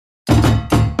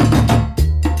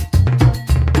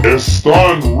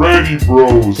Están Ready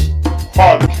Bros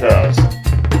Podcast.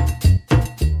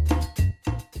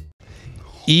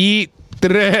 Y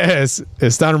tres.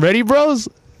 ¿Están ready, bros?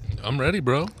 I'm ready,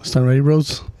 bro. Están ready,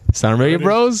 bros? ¿Están ready,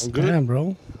 bros? Damn,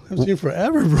 bro. I've seen you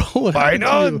forever, bro. What I happened to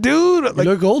know, you? dude. You Like,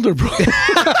 look older, bro.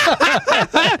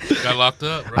 Got locked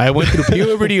up, bro. I went through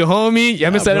puberty, homie. Ya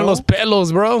me salieron bro. los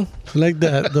pelos, bro. Like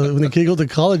that. When the kid go to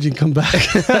college and come back.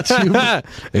 That's you, bro.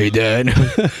 Hey, Dad.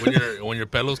 When your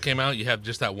pelos came out, you have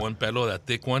just that one pelo, that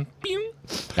thick one. Pew.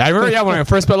 I remember, when my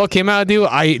first pelo came out, dude.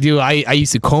 I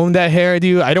used to comb that hair,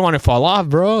 dude. I didn't want to fall off,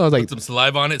 bro. I was like, Put some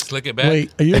saliva on it, slick it back.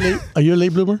 Wait, are you a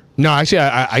late bloomer? no, actually,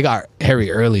 I got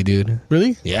hairy early, dude.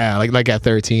 Really? Yeah, like at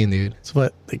 13, dude. So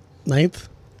what, like ninth?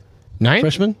 Ninth?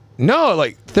 Freshman? No,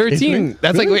 like 13. grade?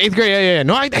 That's Really? like 8th grade. Yeah.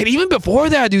 No, even before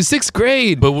that, dude. 6th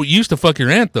grade. But we used to fuck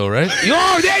your aunt, though, right?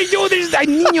 Yo, there's like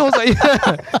niños.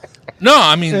 Like, No,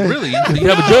 I mean, really. You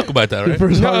have a joke about that, right?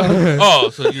 First hard. Oh,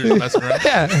 so you're messing around?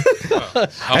 yeah.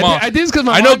 I I did this because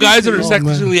my I know mom guys that used are to-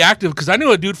 sexually active because I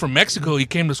knew a dude from Mexico. He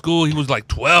came to school. He was like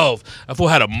 12. That fool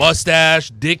had a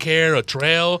mustache, dick hair, a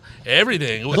trail,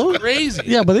 everything. It was crazy.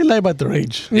 Yeah, but they lie about their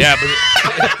age. Yeah,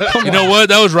 but you know what?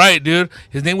 That was right, dude.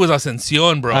 His name was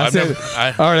Ascension, bro. I I've said,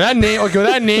 never, all right, that name. Okay, with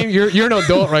that name, you're an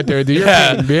adult right there, dude. You're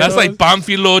yeah, paying that's bills. like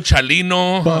Pánfilo,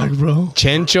 Chalino, Fuck, bro.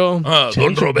 Chencho.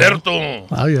 Don Roberto,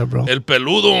 Oh, yeah, bro. El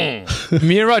Peludo.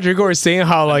 Me and Rodrigo were saying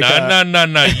how like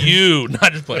Nah, you.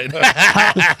 Not just playing.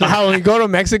 how when we go to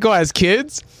Mexico as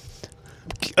kids,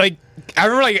 like I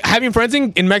remember like having friends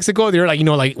in Mexico. They were like,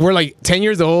 like we're like 10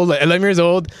 years old, like 11 years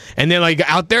old, and then like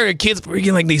out there, the kids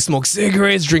freaking like they smoke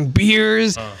cigarettes, drink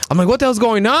beers. I'm like, what the hell's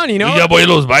going on? You know? Ya voy a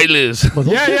los bailes. But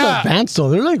those Yeah, kids yeah. are advanced, though.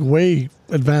 They're like way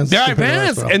advanced. They're compared to us,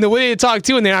 advanced, bro. and the way they talk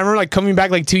too. And then I remember like coming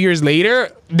back like 2 years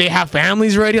later, they have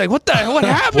families ready. Like, what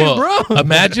happened, Well, bro?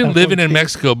 imagine living in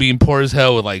Mexico, being poor as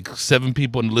hell with like 7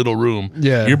 people in a little room.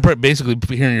 Yeah. You're basically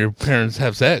hearing your parents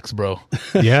have sex, bro.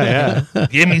 Yeah.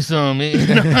 Give me some.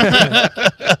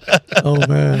 Oh,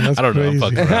 man. That's I don't know. I'm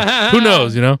crazy. fucking around. Who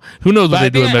knows? You know? Who knows what But they I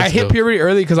do think in I Mexico? hit puberty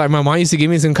early because my mom used to give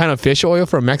me some kind of fish oil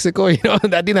from Mexico. You know,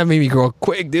 that thing that made me grow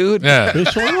quick, dude. Yeah.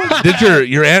 Fish oil? Did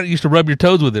your aunt used to rub your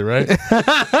toes with it, right?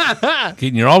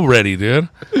 Getting you all ready, dude.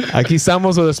 Aquí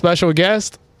estamos with a special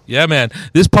guest. Yeah, man.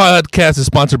 This podcast is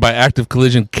sponsored by Active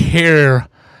Collision Car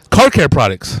Care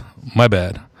Products. My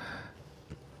bad.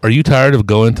 Are you tired of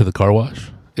going to the car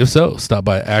wash? If so, stop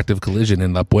by Active Collision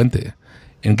in La Puente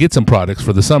and get some products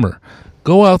for the summer.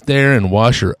 Go out there and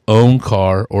wash your own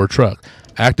car or truck.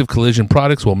 Active Collision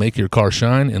products will make your car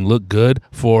shine and look good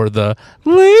for the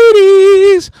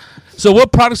ladies. So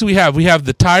what products do we have? We have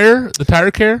the tire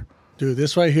care. Dude,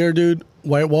 this right here, dude.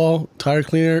 White wall, tire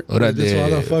cleaner. Órale, This all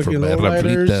the fucking for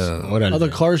LowRiders. Berlafrita. Órale. Other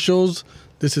car shows.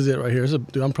 This is it right here.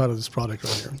 Dude, I'm proud of this product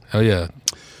right here. Oh, yeah.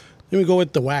 Let me go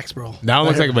with the wax, bro. That one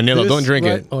looks like vanilla. Don't drink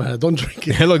it. Oh, yeah, don't drink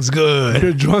it. It looks If good.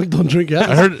 you're drunk, don't drink it.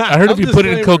 I heard if you put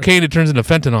it in cocaine, it turns into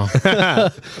fentanyl.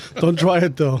 Don't try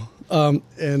it, though.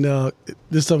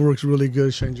 This stuff works really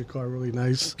good. Shines your car really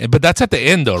nice. But that's at the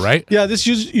end, though, right? Yeah,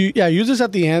 use this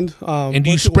at the end. And do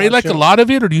you once spray wash like a it. lot of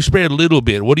it, or do you spray a little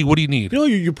bit? What do you need? You know,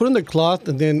 you put in the cloth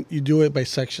and then you do it by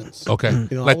sections. Okay, You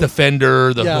know, like the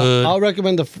fender, the hood. I'll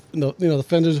recommend the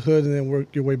fender's hood, and then work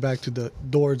your way back to the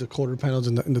doors, the quarter panels,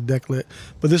 and the deck lit.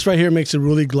 But this right here makes it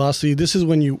really glossy. This is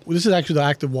actually the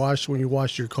active wash when you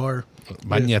wash your car.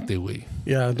 Bañate, güey.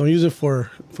 Yeah, don't use it for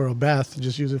a bath.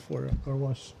 Just use it for a car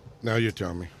wash. Now you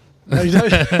tell me.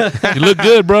 The You look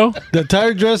good, bro.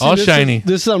 tire dressing, All shiny.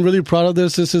 I'm really proud of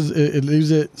this. It leaves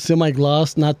it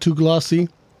semi-gloss, not too glossy,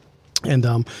 and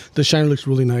the shine looks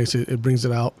really nice. It brings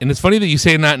it out. And it's funny that you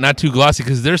say not too glossy,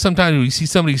 because there's sometimes when you see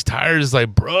some of these tires,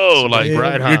 like, bro, like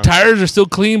Yeah. your tires are still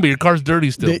clean, but your car's dirty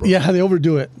still. Bro. They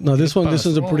overdo it. No, this one's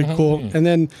a pretty cool. Mhm. And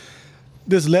then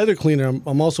this leather cleaner,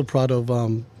 I'm also proud of.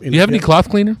 Do you have any cloth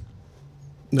cleaner?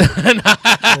 And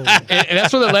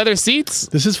that's for the leather seats.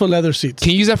 This is for leather seats.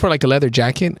 Can you use that for like a leather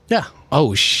jacket? Yeah.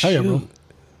 Oh shit. Hell yeah, bro.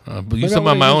 But you Maybe I talking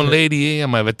about my wanna own use it. lady,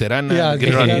 my veterana. Yeah,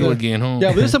 Get around yeah, you yeah. again, huh? Yeah,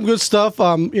 but there's some good stuff.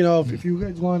 If you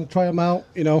guys want to try them out,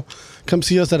 come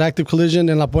see us at Active Collision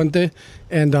in La Puente,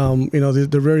 and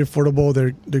they're very affordable.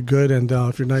 They're good, and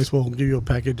if you're nice, we'll give you a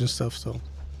package and stuff. So,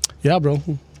 yeah, bro,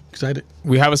 excited.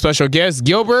 We have a special guest,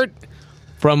 Gilbert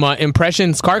from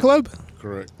Impressions Car Club.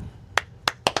 Correct.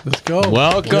 Let's go.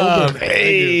 Welcome. Gilbert.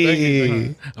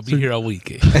 Hey. I'll be here all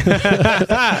week.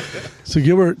 Eh? So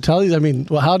Gilbert,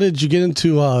 how did you get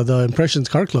into the Impressions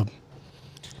Car Club?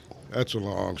 That's a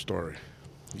long story.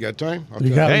 You got time? I'll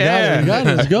You tell got it. You got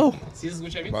it. Let's go.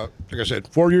 About, like I said,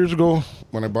 4 years ago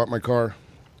when I bought my car,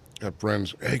 I had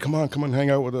friends, hey, come on, hang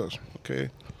out with us. Okay.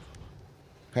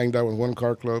 Hanged out with one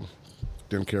car club,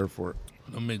 didn't care for it.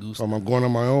 No me gusta. So I'm going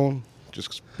on my own,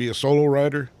 just be a solo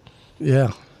rider.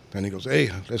 Yeah. And he goes, hey,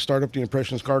 let's start up the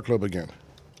Impressions Car Club again.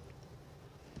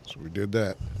 So we did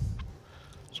that.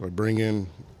 So I bring in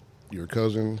your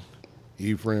cousin,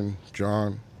 Ephraim,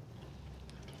 John,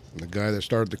 and the guy that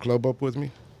started the club up with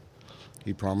me.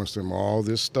 He promised them all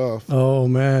this stuff. Oh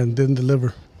man, didn't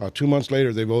deliver. About 2 months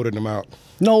later, they voted him out.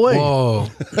 No way. Whoa.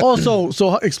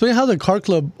 So explain how the car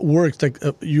club works. Like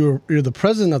you're the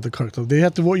president of the car club. They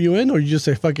have to vote you in, or you just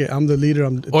say fuck it, I'm the leader.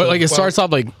 Or like it starts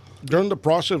off like During the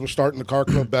process of starting the car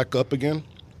club back up again,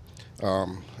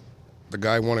 the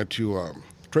guy wanted to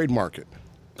trademark it.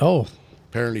 Oh,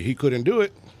 Apparently, he couldn't do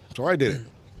it, so I did it.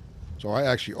 So I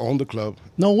actually owned the club.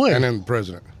 no way. And then the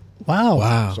president.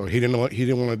 Wow. So he didn't want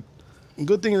to.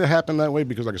 Good thing that happened that way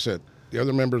because, like I said, the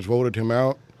other members voted him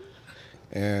out,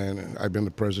 and I've been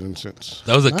the president since.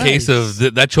 That was a case of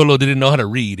that cholo didn't know how to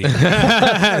read.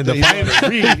 the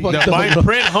fine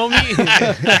print,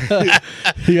 homie.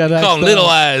 He got Call him axed little out.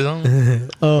 eyes. Huh?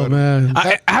 Oh man.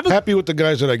 I have a Happy with the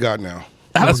guys that I got now.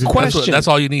 question. That's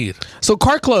all you need. So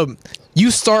car club,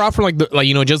 you start off from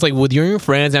just like with your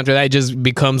friends. After that, it just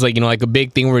becomes like like a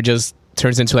big thing where it just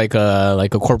turns into like a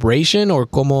corporation or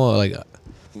como like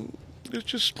It's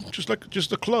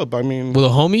just a club. I mean, with the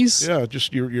homies. yeah,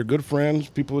 just your good friends,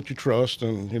 people that you trust,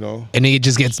 and And it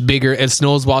just gets bigger. It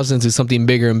snowballs into something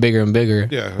bigger and bigger and bigger.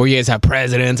 Yeah. Where you guys have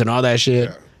presidents and all that shit.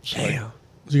 yeah, it's like- Damn.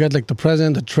 So you got like the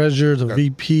president, the treasurer, the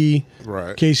VP. right.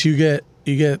 In case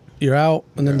you're out,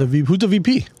 and then the VP. Who's the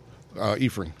VP?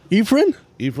 Ephraim. Ephraim?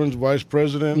 Ephraim's vice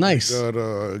president. Nice. We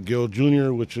got Gil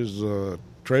Jr., which is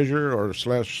treasurer or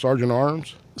 / sergeant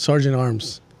arms. Sergeant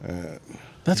Arms.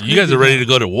 That's You guys are ready to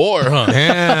go to war, huh?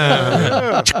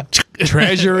 Yeah.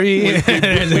 Treasury.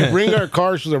 We bring our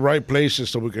cars to the right places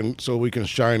so we can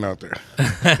shine out there.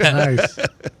 nice.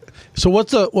 So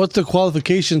what's the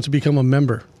qualifications to become a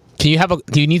member? Do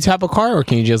you need to have a car or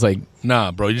can you just like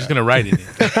Nah, bro, you're just gonna write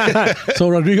it. So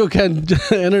Rodrigo can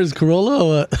enter his Corolla. Or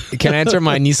what? can I enter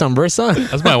my Nissan Versa?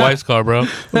 That's my wife's car, bro.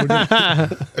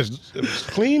 If it's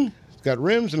clean, it's got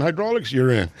rims and hydraulics,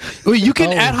 you're in. Wait, you can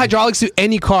Oh. add hydraulics to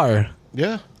any car.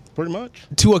 Yeah, pretty much.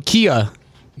 To a Kia.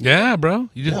 Yeah, bro.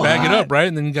 You just bag it up, right?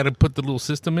 And then you got to put the little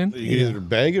system in. You can either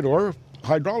bag it or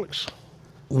hydraulics.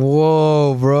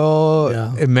 Whoa, bro.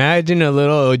 Yeah. Imagine a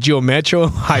little Geometro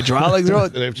hydraulics, bro.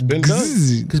 It's been done.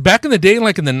 Because back in the day,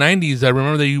 like in the 90s, I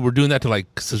remember that you were doing that to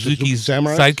like Suzuki's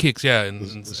Samurais? sidekicks, yeah, and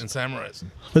Samurais.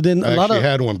 But then I a lot actually of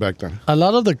had one back then.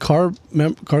 the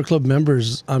car club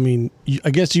members. I mean, I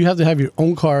guess you have to have your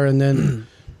own car, and then.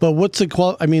 But what's the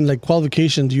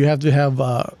qualifications? Do you have to have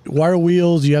wire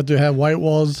wheels? Do you have to have white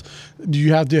walls? Do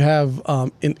you have to have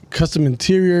custom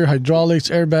interior, hydraulics,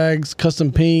 airbags,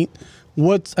 custom paint? In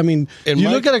you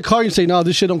my- look at a car and you say, no,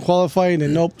 this shit don't qualify, and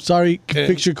then nope, sorry,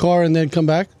 fix your car and then come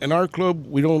back. In our club,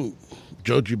 we don't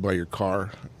judge you by your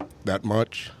car that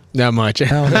much. That much.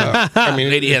 I mean,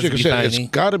 Lady has to be it's tiny.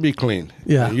 got to be clean.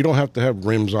 Yeah. You don't have to have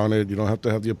rims on it. You don't have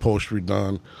to have the upholstery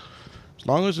done. As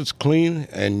long as it's clean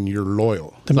and you're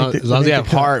loyal. As long as you have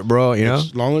heart, bro, you know?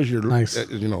 As long as you're, Nice.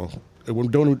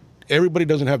 everybody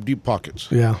doesn't have deep pockets.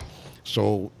 Yeah.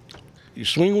 So you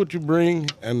swing what you bring,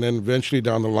 and then eventually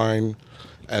down the line,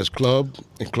 as club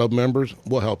and club members,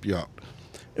 we'll help you out.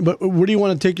 But where do you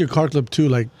want to take your car club to?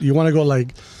 Like, you want to go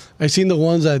like, I've seen the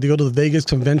ones that they go to the Vegas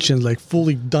conventions, like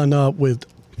fully done up with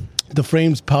the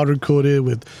frames powder coated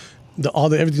with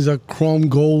everything's like chrome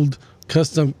gold,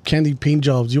 custom candy paint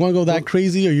jobs. You want to go that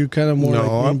crazy, or you kind of more like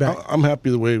lean back? I'm happy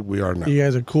the way we are now. You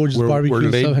guys are cool, just barbecue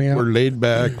and stuff, hang out. We're laid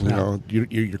back. You know,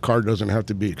 your car doesn't have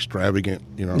to be extravagant.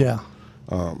 You know. Yeah.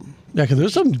 Yeah, because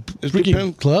there's some It freaking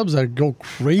depends. clubs that go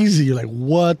crazy. You're like,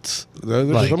 what?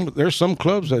 There's some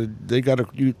clubs that they got to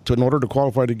in order to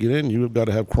qualify to get in, you've got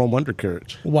to have chrome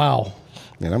undercarriage. Wow.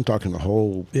 And I'm talking the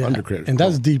whole Yeah. undercarriage. And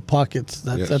that's chrome. deep pockets.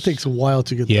 That Yes. takes a while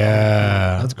to get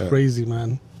Yeah. That's crazy,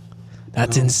 man.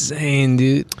 That's insane,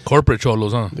 dude. Corporate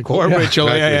cholos, huh? Corporate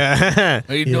cholo, yeah.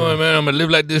 How you doing, man? I'm gonna live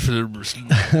like this for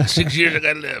the 6 years I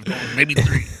got left, maybe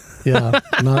 3. Yeah.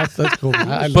 No, that's cool.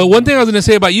 I But one thing I was going to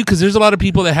say about you, because there's a lot of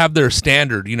people that have their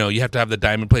standard, you know, you have to have the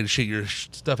diamond plated shit. Your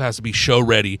stuff has to be show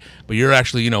ready. But you're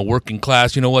actually, you know, working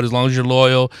class. You know what? As long as you're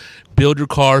loyal, build your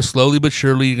car slowly but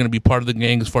surely. You're going to be part of the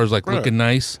gang as far as like Right. looking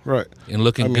nice Right. and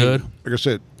looking I mean, good. Like I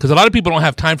said, Because a lot of people don't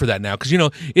have time for that now. Because, you know,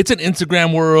 it's an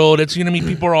Instagram world. It's, you know what I mean?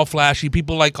 People are all flashy.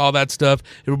 People like all that stuff.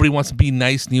 Everybody wants to be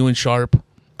nice, new, and sharp.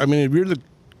 I mean, if you're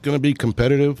going to be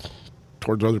competitive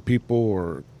towards other people,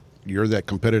 or you're that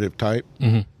competitive type,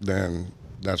 then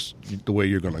that's the way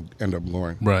you're going to end up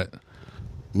going. Right.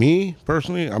 Me,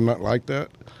 personally, I'm not like that.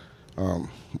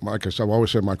 Like I said, I've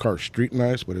always said my car's street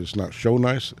nice, but it's not show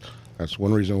nice. That's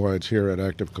one reason why it's here at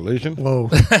Active Collision. Whoa,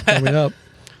 coming up.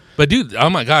 But dude,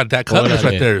 oh my god, that Cutlass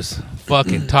right there is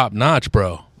fucking top notch,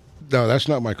 bro. No, that's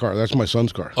not my car. That's my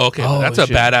son's car. Okay, Oh, that's a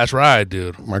shit. badass ride,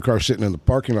 dude. My car's sitting in the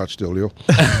parking lot still, yo.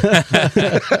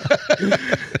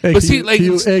 Hey, But see, like,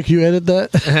 can you edit that?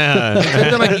 And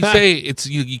then, like you say, it's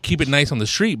you keep it nice on the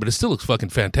street, but it still looks fucking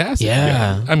fantastic.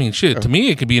 Yeah. I mean, shit. To me,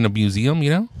 it could be in a museum,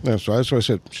 you know. Yeah, so that's why I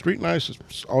said street nice is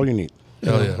all you need.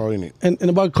 Hell yeah. That's all you need. And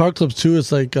about car clubs too,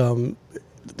 it's like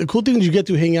the cool thing is you get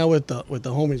to hang out with the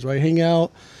homies, right? Hang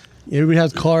out. Everybody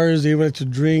has cars. Everybody likes to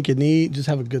drink and eat. Just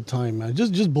have a good time, man.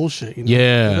 Just bullshit. You know?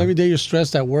 Yeah. Every day you're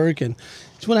stressed at work and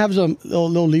just want to have some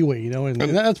little leeway, you know. And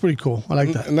that's pretty cool. I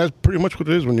like that. And that's pretty much what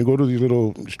it is when you go to these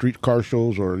little street car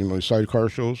shows or side car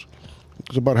shows.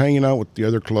 It's about hanging out with the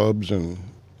other clubs and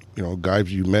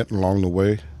guys you met along the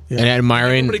way. And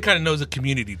admiring. Everybody kind of knows the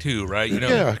community too, right? You know.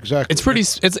 Yeah, exactly. It's pretty.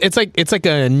 It's like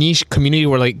a niche community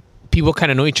where like people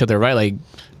kind of know each other, right? Like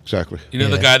Exactly. You know,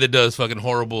 the Yeah. guy that does fucking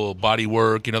horrible body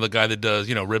work, the guy that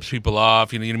does, rips people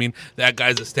off, you know what I mean? That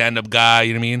guy's a stand-up guy,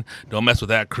 you know what I mean? Don't mess with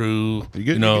that crew.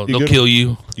 They'll kill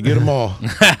you. You get them all.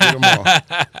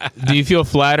 do you feel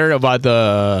flattered about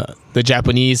the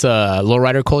Japanese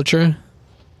lowrider culture?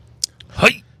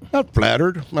 Hey! Not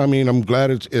flattered. I mean, I'm glad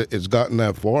it's gotten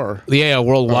that far. Yeah,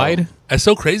 worldwide. It's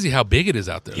so crazy how big it is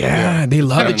out there. Yeah, they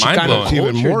love It's it. kinda Chicano mind-blowing. It's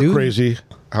even culture, more dude. crazy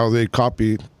how they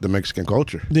copy the Mexican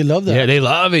culture. They love that. Yeah, they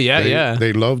love it. Yeah,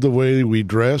 They love the way we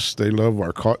dress. They love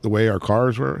the way our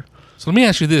cars were. So let me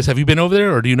ask you this. Have you been over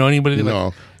there, or do you know anybody? that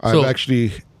No, So- I've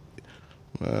actually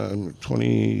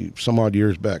 20 some odd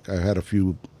years back, I had a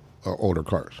few older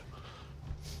cars.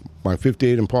 My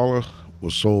 58 Impala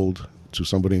was sold to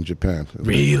somebody in Japan.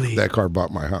 Really? That car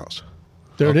bought my house.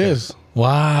 There it is.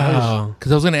 Wow.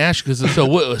 Because I was going to ask you,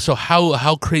 so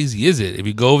how crazy is it? If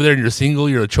you go over there and you're single,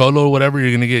 you're a cholo or whatever, you're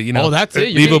going to get, Oh, that's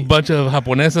it. leave You're a bunch of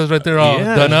japonesas right there all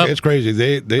Yeah. done up. It's crazy.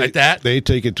 They Like that? They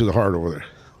take it to the heart over there.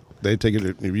 They take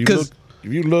it.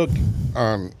 If you look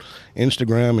on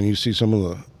Instagram and you see some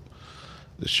of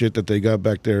the shit that they got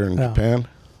back there in Japan,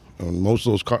 most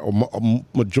of those cars,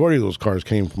 majority of those cars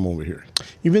came from over here.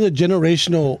 Even the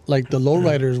generational, like the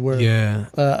lowriders, where Yeah.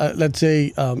 let's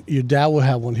say your dad will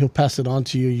have one, he'll pass it on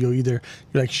to you. You're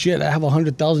like, shit, I have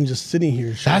 100,000 just sitting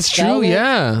here. Should That's I sell true, it?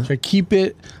 yeah. Should I keep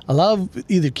it? A lot of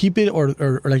either keep it or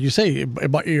like you say,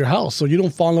 about your house, so you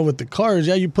don't fall in love with the cars.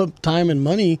 Yeah, you put time and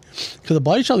money because the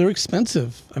body shop, they're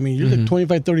expensive. I mean, you're like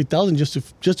 25,000, 30,000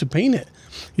 just to paint it.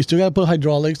 You still got to put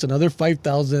hydraulics, another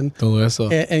 5,000, Todo eso.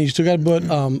 and you still got to put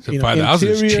 5,000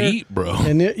 is interior, cheap, bro.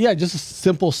 And just a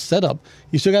simple setup.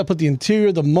 You still got to put the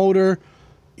interior, the motor,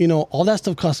 all that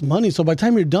stuff costs money. So by the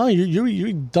time you're done,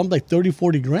 you dump like 30,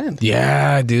 40 grand.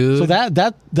 Yeah, dude. So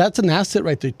that's an asset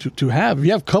right there to have. If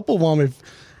you have a couple of them, if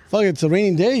it's a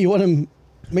raining day, you want to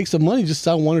make some money, just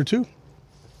sell one or two.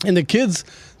 And the kids,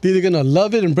 they're either gonna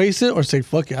love it, embrace it, or say,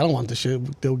 fuck it, I don't want this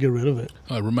shit. They'll get rid of it.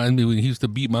 It reminds me when he used to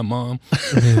beat my mom.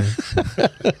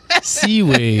 Sí,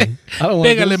 güey. I don't want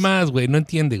Pégale this. más, güey. No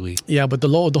entiende, güey. Yeah, but the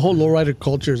whole lowrider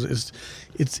culture is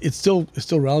it's still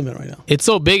relevant right now. It's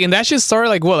so big, and that shit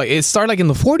started it started like in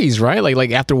the 40s, right?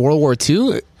 Like after World War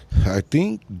II. I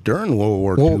think during World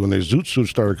War II, when the zoot suits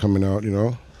started coming out,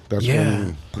 that's Yeah.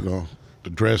 when the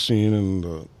dressing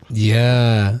and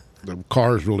Yeah. the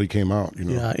cars really came out.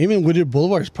 Yeah, even Whittier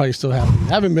Boulevard is probably still happening.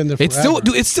 I haven't been there forever.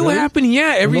 It's still Really? happening.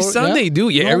 Yeah, every No, Sunday, yeah?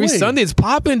 dude. Yeah, No every way. Sunday it's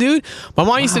popping, dude. My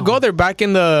mom used to go there back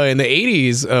in the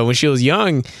 80s when she was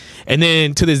young, and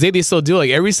then to this day they still do.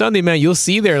 Like every Sunday, man, you'll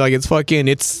see there. Like it's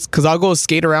because I'll go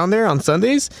skate around there on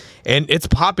Sundays, and it's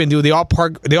popping, dude. They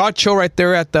all chill right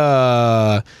there at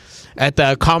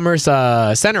the Commerce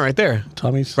Center right there.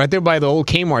 Tommy's. Right there by the old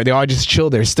Kmart. They all just chill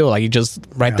there still. Like you just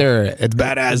right there. It's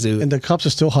badass, dude. And the cops are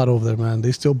still hot over there, man.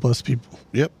 They still bust people.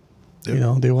 Yep. They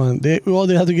have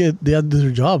to do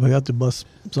their job. They have to bust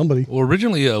somebody. Well,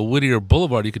 originally, Whittier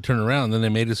Boulevard, you could turn around. Then they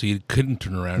made it so you couldn't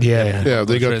turn around. Yeah. Yeah,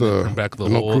 they got Turn back the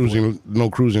the whole way. no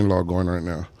cruising law going right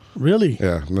now. Really?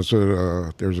 Yeah, and that's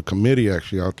there's a committee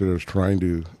actually out there that's trying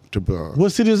to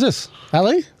What city is this?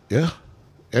 LA? yeah,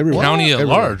 everywhere. County at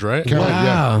Everywhere. large, right? County,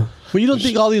 Wow. But you don't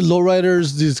think all these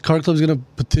lowriders, these car clubs, are going to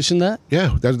petition that?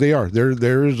 Yeah, they are.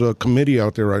 There is a committee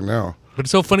out there right now. But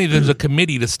it's so funny. There's a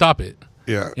committee to stop it.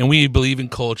 Yeah, And we believe in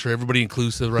culture, everybody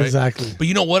inclusive, right? Exactly. But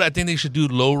you know what? I think they should do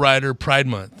Lowrider Pride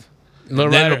Month.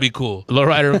 Lowrider. That'll be cool.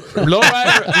 Lowrider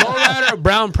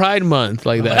Brown Pride Month,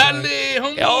 like that. Órale,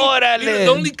 homie. Órale. The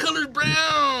only color's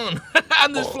brown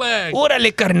on this flag.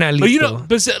 Órale, carnalito.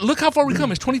 But look how far we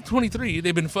come. It's 2023.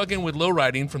 They've been fucking with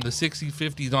lowriding from the 60s,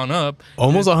 50s on up.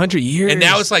 almost 100 years. And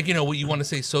now it's like, what you want to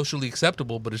say socially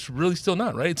acceptable, but it's really still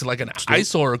not, right? It's like an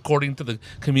eyesore according to the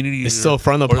community. It's still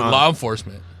frowned or upon. law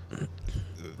enforcement.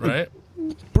 right?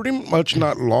 Pretty much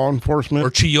not law enforcement. Or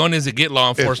chillones that get law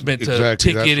enforcement to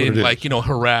exactly, ticket that's what and it like is.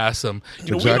 harass them.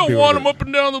 We exactly don't what want it them is. up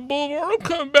and down the boulevard. I'm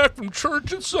coming back from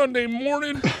church. It's Sunday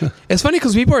morning. It's funny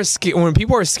because people are when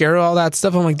people are scared of all that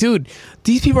stuff. I'm like, dude,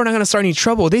 these people are not gonna start any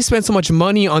trouble. They spend so much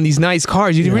money on these nice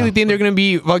cars. You really think they're gonna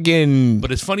be fucking?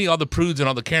 But it's funny, all the prudes and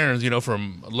all the Karens,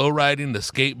 from low riding to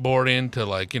skateboarding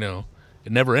to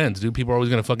it never ends, dude. People are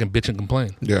always gonna fucking bitch and complain.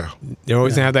 Yeah. They're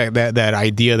always gonna have that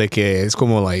idea that it's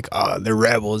como like, they're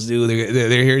rebels, dude.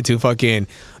 They're here to fucking.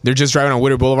 They're just driving on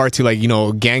Whittier Boulevard to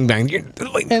gangbang.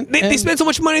 They spend so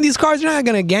much money on these cars. They're not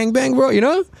gonna gangbang,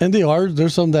 bro. And they are.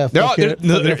 There's some that.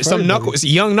 There's some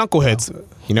young knuckleheads.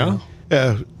 Yeah.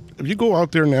 If you go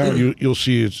out there now, you'll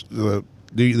see it's the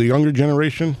younger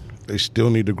generation. They still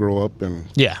need to grow up and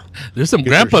There's some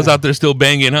grandpas out there still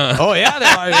banging, huh? Oh yeah, they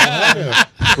are. Yeah.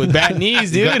 With bad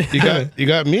knees, dude. You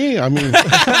got me. I mean,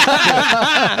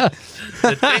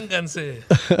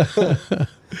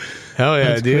 hell yeah,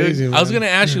 That's dude. crazy, I was gonna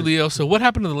ask you, Leo. So what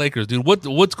happened to the Lakers, dude?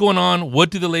 What's going on? What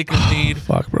do the Lakers need?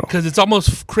 Fuck, bro. Because it's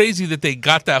almost crazy that they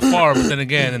got that far, but then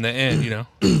again, in the end,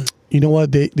 You know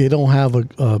what? They don't have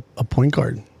a point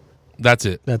guard. that's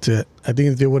it. That's it. I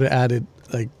think if they would have added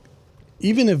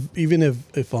even if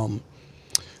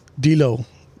D'Lo,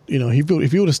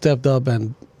 if he would have stepped up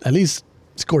and at least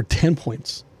scored 10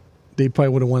 points, they probably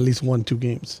would have won at least 1-2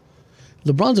 games.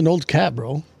 LeBron's an old cat,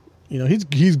 bro.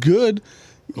 He's good.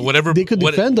 Whatever they could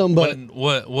defend him, but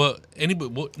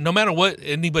no matter what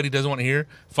anybody doesn't want to hear,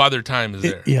 Father Time is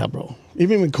there. Yeah, bro.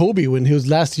 Even with Kobe, when he was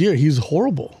last year, he was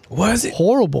horrible. Was it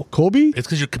horrible? Kobe. It's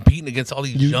because you're competing against all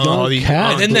these young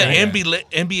cats, and then bro. the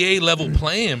NBA level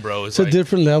playing, bro. It's a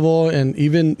different level, and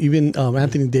even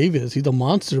Anthony Davis, he's a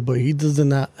monster, but he does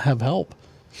not have help.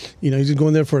 He's just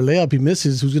going there for a layup. He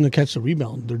misses. Who's going to catch the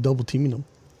rebound? They're double teaming him.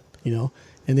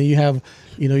 And then you have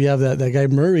that guy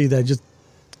Murray that just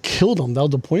killed him. That was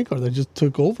the point guard that just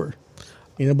took over.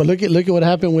 But look at what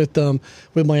happened with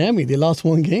Miami. They lost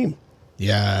one game.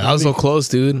 Yeah, I was so close,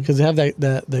 dude. Because they have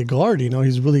that guard.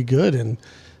 He's really good. And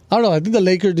I don't know. I think the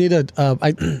Lakers need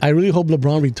I really hope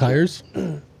LeBron retires.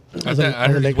 I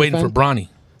heard he's waiting for Bronny.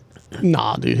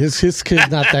 Nah, dude. His kid's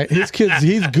not that.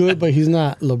 He's good, but he's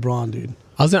not LeBron, dude.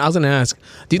 I was gonna ask.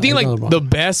 Do you think the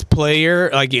best player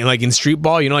in street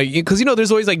ball, because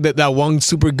there's always that one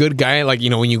super good guy,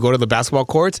 when you go to the basketball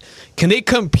courts, can they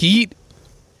compete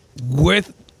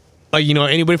with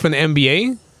anybody from the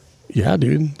NBA? Yeah,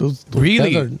 dude. Those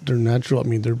really guys they're natural. I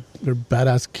mean, they're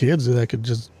badass kids that could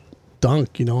just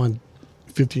dunk, and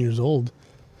 15 years old.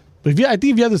 But I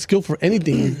think if you have the skill for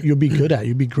anything, you'll be good at.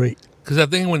 You'll be great. Because I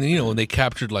think when they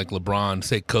captured LeBron,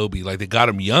 say Kobe, they got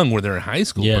him young when they're in high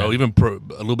school, bro. Even a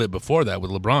little bit before that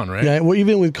with LeBron, right? Yeah. Well,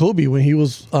 even with Kobe, when he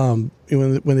was when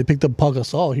they picked up Paul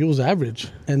Gasol, he was average,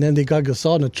 and then they got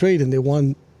Gasol in a trade, and they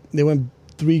won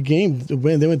 3 games. They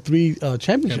won 3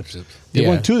 championships. They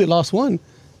won 2. They lost 1.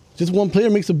 Just one player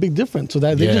makes a big difference. So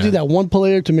that they just need that one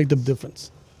player to make the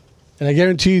difference, and I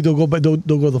guarantee you they'll go to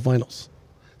the finals.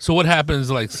 So what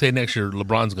happens, say next year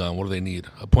LeBron's gone? What do they need?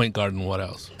 A point guard and what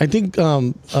else? I think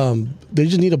they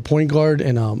just need a point guard,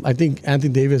 and I think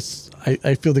Anthony Davis.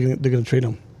 I feel they're gonna trade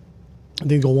him. I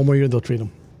think go one more year they'll trade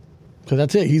him because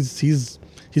that's it. He's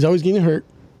always getting hurt.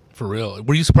 For real?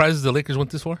 Were you surprised the Lakers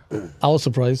went this far? I was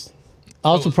surprised.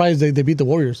 I was surprised they beat the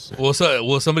Warriors. Well,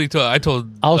 somebody told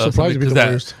I was surprised they beat the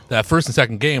Warriors. That first and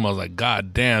second game, I was like,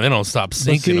 God damn, they don't stop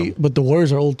sinking them. But the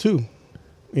Warriors are old too.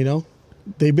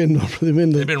 They've been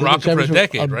rocking for a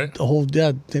decade, right? A whole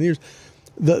 10 years.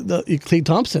 The Klay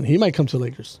Thompson, he might come to the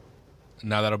Lakers.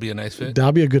 Now that'll be a nice fit.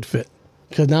 That'll be a good fit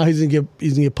because now he's gonna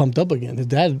get pumped up again. His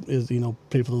dad is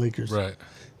paid for the Lakers, right?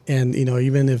 And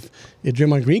even if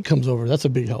Draymond Green comes over, that's a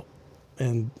big help.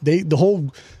 And the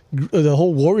whole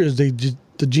Warriors, the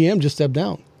GM just stepped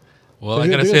down. Well, I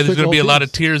gotta say, there's gonna be a lot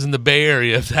of tears in the Bay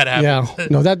Area if that happens. Yeah,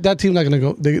 no, that team's not gonna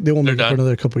go. They won't make it for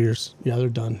another couple of years. Yeah, they're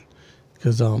done.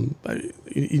 Because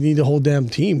you need a whole damn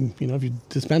team. If you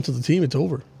dismantle the team, it's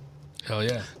over. Hell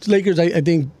yeah. The Lakers, I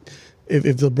think, if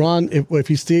LeBron, if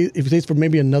he stays for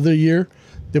maybe another year,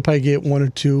 they'll probably get 1 or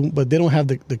 2. But they don't have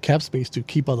the cap space to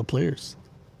keep all the players.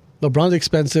 LeBron's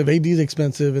expensive, AD's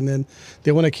expensive, and then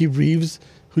they want to keep Reeves,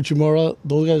 Hachimura.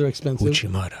 Those guys are expensive,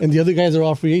 and the other guys are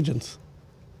all free agents.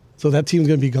 So that team's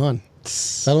gonna be gone.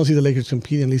 So I don't see the Lakers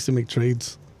competing at least to make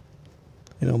trades.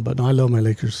 But no, I love my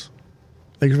Lakers.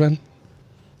 Lakers fan.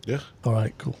 Yeah. All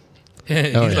right, cool.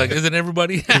 He's like, isn't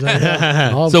everybody?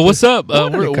 So So what's up?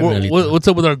 What's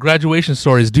up with our graduation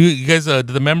stories? Do you guys, do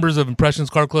the members of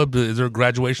Impressions Car Club, is there a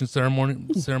graduation ceremony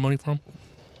for them?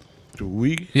 to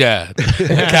we. Yeah,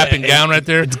 cap and gown right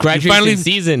there. It's graduation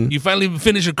season. You finally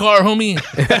finished your car, homie.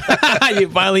 You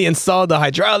finally installed the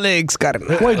hydraulics. Got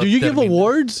it. Wait, do you give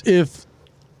awards if,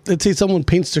 let's say, someone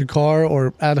paints their car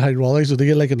or add hydraulics? Do they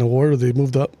get like an award, or they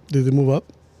moved up? Do they move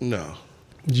up? No.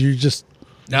 You just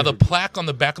Now the plaque on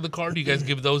the back of the car. Do you guys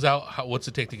give those out? What's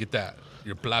it take to get that?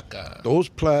 Your placa. Those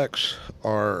plaques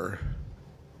are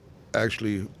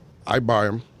actually, I buy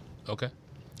them, Okay.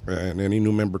 and any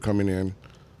new member coming in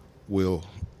will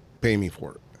pay me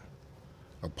for it.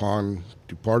 Upon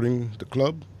departing the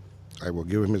club, I will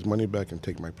give him his money back and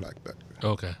take my plaque back.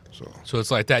 Okay. So So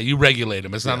it's like that. You regulate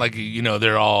them. It's not like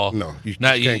they're all. no, you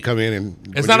Not- just can't come in and.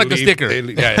 It's when not you like a leave, sticker. they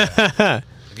leave. Yeah.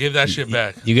 Give that shit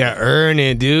back. You got to earn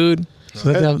it, dude.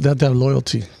 so they have to have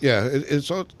loyalty. Yeah,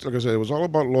 it's all, like I said, it was all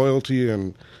about loyalty,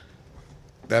 and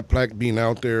that plaque being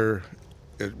out there,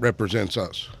 it represents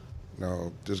us.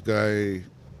 Now, this guy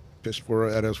pissed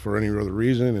at us for any other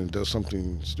reason and does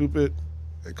something stupid,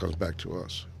 it comes back to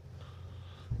us.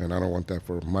 And I don't want that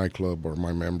for my club or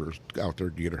my members out there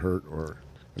to get hurt, or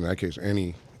in that case,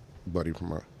 anybody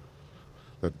from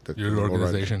Your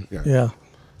organization. Yeah. Yeah.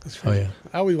 Oh, yeah.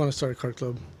 I always want to start a car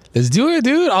club. Let's do it,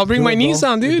 dude. I'll bring my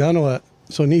Nissan, You dude. done or what?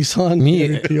 So Nissan,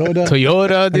 Me- Toyota. Toyota,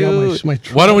 I got dude. my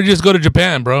Why don't we just go to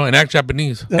Japan, bro, and act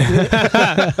Japanese?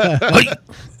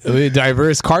 A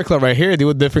diverse car club right here, dude,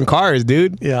 with different cars,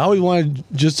 dude. Yeah, I always wanted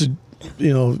just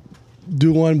to,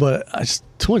 do one, but it's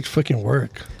too much freaking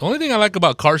work. The only thing I like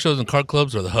about car shows and car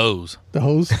clubs are the hoes. The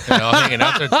hose. Hanging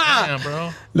out there. Damn,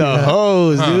 bro. The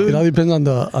hose, It dude. all depends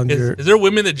on your. Is there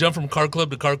women that jump from car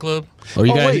club to car club? Or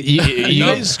you Oh, guys, wait. you, You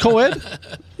guys co-ed?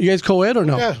 You guys co-ed or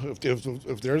no? Yeah,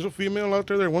 if there's a female out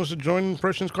there that wants to join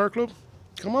Impressions Car Club,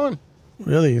 come on.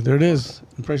 Really? There it is.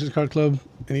 Impressions Car Club.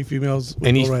 Any females with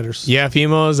Any lowriders? Yeah,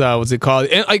 females. What's it called?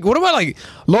 And like, what about like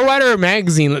LowRider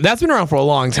magazine? That's been around for a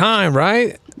long time,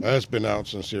 right? That's been out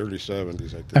since the early 70s,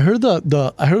 I think. I heard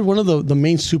I heard one of the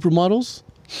main supermodels.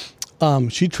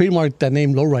 She trademarked that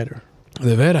name Lowrider,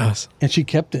 De veras. and she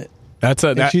kept it. That's a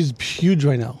And she's huge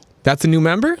right now. that's a new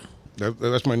member.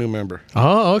 That's my new member.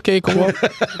 Oh, okay.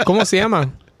 ¿Cómo se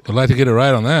llama? I'd like to get it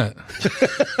right on that.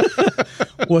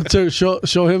 What's her? Show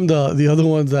him the other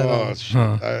ones that. Oh, shit.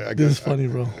 I This is guess- funny,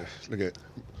 bro. Look at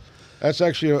that's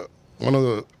actually one of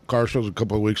the car shows a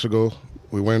couple of weeks ago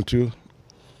we went to.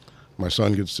 My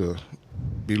son gets to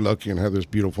be lucky and have this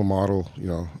beautiful model,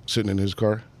 sitting in his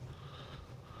car.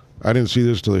 I didn't see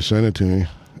this till they sent it to me.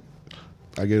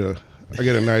 I get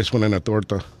a nice one and a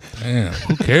torta. Man,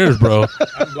 who cares, bro? You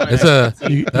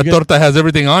That get- torta has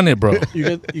everything on it, bro.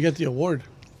 You get the award.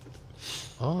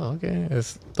 Oh, okay.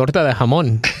 Es torta de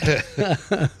jamón.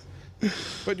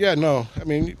 But yeah, no, I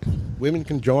mean, women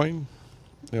can join.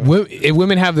 If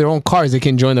women have their own cars, they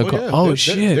can join the club. yeah. Oh,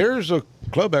 Shit! There's a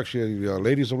club actually,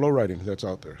 Ladies of Low Riding, that's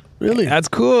out there. Really? That's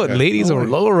cool. Yeah. Ladies are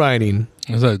low riding.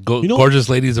 It's like You know- gorgeous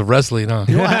ladies of wrestling, huh?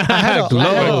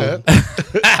 Glow.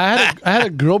 I had a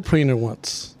girl painter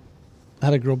once.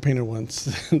 Now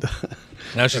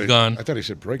she's gone. I thought he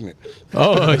said pregnant.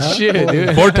 Oh shit,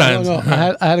 dude. 4 times. No,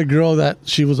 I had a girl that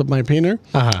she was my painter,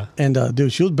 Uh-huh. and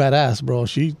dude, she was badass, bro.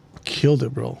 She killed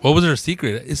it, bro. What was her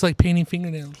secret? It's like painting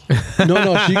fingernails.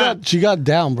 No, she got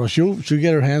down, bro. She'll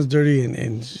get her hands dirty,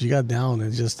 and she got down,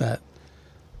 and just that,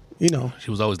 She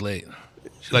was always late.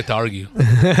 She liked to argue.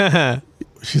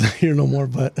 she's not here no more.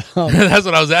 But That's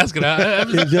what I was asking. I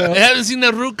Yeah. haven't seen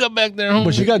the Ruka back there. Homie.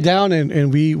 but she got down,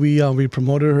 and we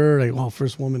promoted her like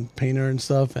first woman painter and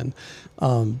stuff, and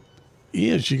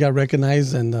she got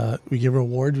recognized, and we gave her an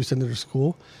award. We sent her to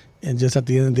school, and just at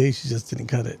the end of the day, she just didn't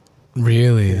cut it.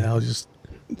 Really? Yeah, I was just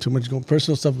too much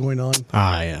personal stuff going on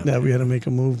Ah, yeah. that we had to make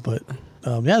a move. But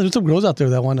there's some girls out there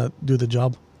that want to do the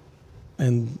job,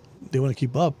 and they want to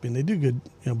keep up, and they do good.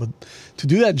 But to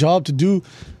do that job,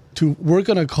 to work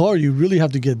on a car, you really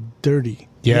have to get dirty.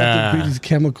 You have Yeah. to breathe these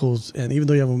chemicals, and even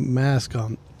though you have a mask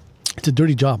on, it's a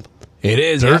dirty job. It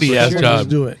is Dirty for ass sure. job. Just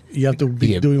do it. You have to You be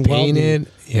get doing painted.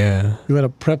 Yeah. You got to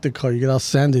prep the car. You got to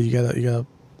sand it. You got to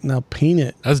now paint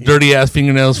it. That's dirty ass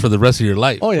fingernails for the rest of your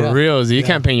life. Oh yeah. For real. So you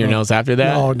can't paint your nails after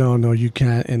that. No, you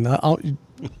can't. And I'll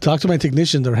talk to my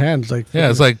technician. Their hands like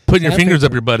Yeah, it's like putting your fingers Sandpaper.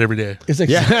 up your butt every day. it's like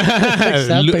Yeah.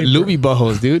 sandpaper. Luby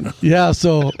buttholes, dude. Yeah.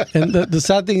 So and the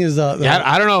sad thing is Yeah,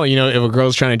 I don't know. If a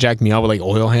girl's trying to jack me up with like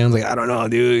oil hands, like I don't know,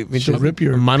 dude. She'll rip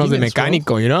your manos de penis, bro.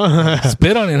 mecánico, you know?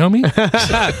 Spit on it, homie.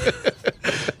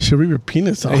 she'll rip your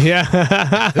penis off.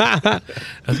 Yeah.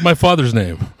 That's my father's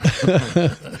name.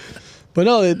 But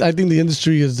no, I think the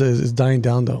industry is dying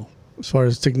down though, as far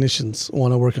as technicians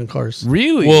want to work on cars.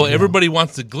 Really? Well, everybody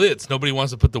wants the glitz. Nobody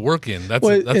wants to put the work in. That's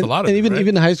Well, a lot of and it, even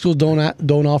right? high schools don't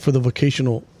offer the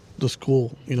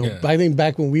school. Yeah. I think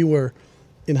back when we were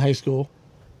in high school.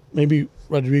 Maybe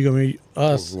Rodrigo, maybe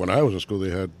us. When I was in school, they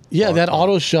had Yeah, that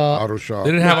auto shop. auto shop.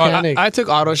 They didn't have. Mechanic. I took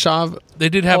auto shop. They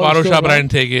did have Oh, auto still shop, but I around?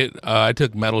 didn't take it. I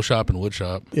took metal shop and wood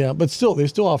shop. Yeah, but still, they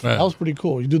still offer. Yeah. That was pretty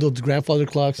cool. You do those grandfather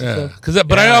clocks and Yeah, stuff.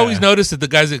 but I Yeah. always noticed that the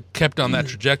guys that kept on that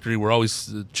trajectory were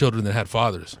always children that had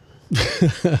fathers.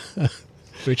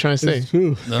 What are you trying to say? It's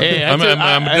true. No? Hey, I Did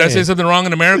I say something wrong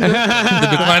in America? The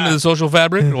decline of the social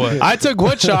fabric? Or what? I took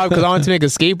wood shop because I wanted to make a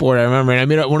skateboard. I remember, and I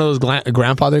made one of those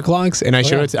grandfather clocks, and I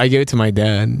showed yeah. it. I gave it to my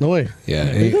dad. No way. Yeah,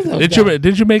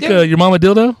 Did you make your mama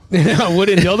dildo?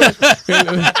 wooden dildo.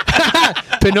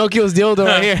 Pinocchio's dildo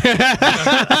right here.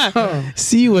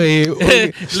 Sí, güey.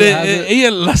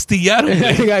 Ella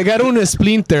lastillaron. I got un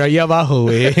splinter allá abajo,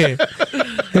 güey.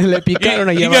 Le picaron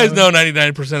allá You abajo. guys know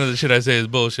 99% of the shit I say is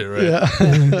bullshit, right? Yeah.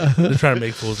 They're trying to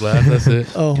make fools laugh. That's it.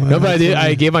 Oh, No, but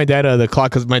I gave my dad the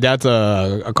clock because my dad's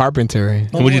a carpenter. Right?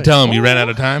 And would you tell him you ran out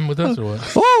of time with us or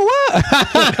what? Oh, what?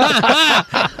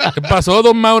 ¿Qué pasó,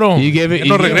 don Mauro? You gave it.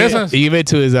 ¿No You regresas? gave it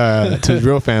to his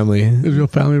real family. It's your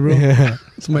family, bro. Yeah.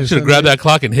 Somebody Should have grabbed that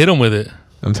clock and hit him with it.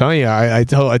 I'm telling you, I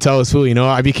tell his fool,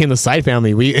 I became the side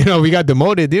family. We got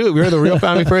demoted, dude. We were the real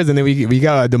family first, and then we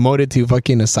got demoted to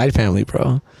fucking a side family,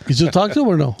 bro. You still talk to him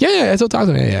or no? Yeah, I still talk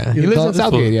to him. Yeah. He You lives call in this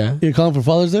Southgate. fool? Yeah, You calling for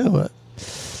Father's Day or what?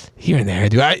 here and there,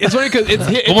 dude. It's funny because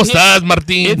 ¿Cómo estás,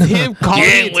 Martín? It's him calling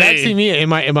Bien, me, texting güey.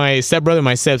 me, and my stepbrother, and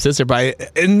my stepsister. But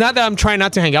not that I'm trying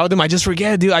not to hang out with them. I just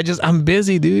forget, dude. I'm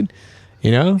busy, dude. You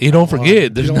know. You don't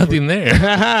forget. There's nothing there.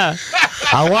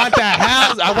 I want that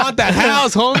house. I want that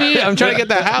house, homie. I'm trying to get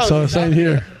that house. So same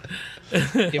here.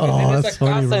 Oh, that's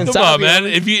funny, bro. Come on, man.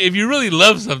 If you really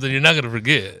love something, you're not gonna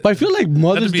forget. But I feel like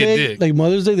Mother's be a Day, dick.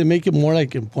 they make it more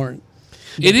like important.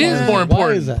 It is Why? more Why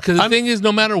important is that? because the thing is,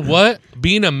 no matter what,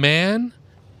 being a man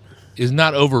is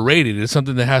not overrated. It's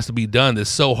something that has to be done that's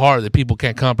so hard that people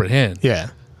can't comprehend.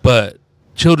 Yeah. But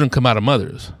children come out of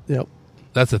mothers. Yep.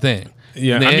 That's the thing.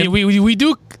 Yeah. And I then- mean, we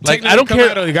do. Like, I don't come care.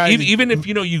 out of the guys- Even if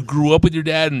you grew up with your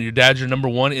dad and your dad's your number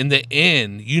one, in the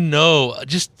end,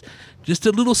 just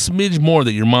a little smidge more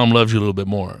that your mom loves you a little bit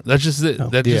more. That's just it.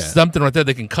 That's Yeah. just something right there.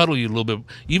 They can cuddle you a little bit.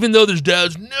 Even though there's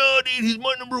dads, no, dude, he's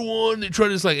my number one. They try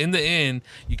to just in the end,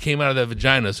 you came out of that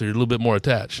vagina, so you're a little bit more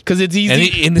attached. Because it's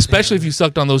easy. And especially if you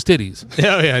sucked on those titties.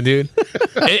 Hell yeah, dude.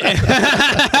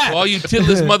 For all you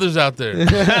titless mothers out there.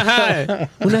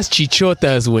 Unas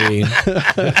chichotas, güey.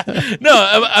 No,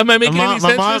 am I making any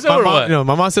sense with this or what? No,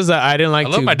 my mom says that I didn't like I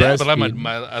love to my dad, but breastfeed.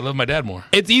 I love my dad more.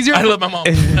 It's easier. I love my mom.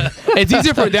 It's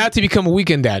easier for dad to become a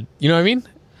weekend dad. You know what I mean?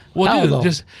 Well, Hell dude, no.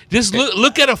 just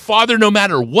look at a father no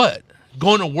matter what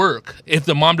going to work. If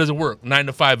the mom doesn't work 9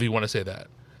 to 5, if you want to say that,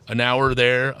 an hour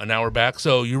there, an hour back.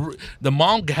 So the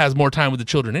mom has more time with the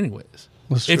children, anyways.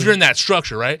 That's If true. you're in that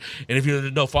structure, right? And if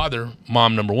you're no father,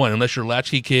 mom number one. Unless you're a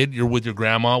latchkey kid, you're with your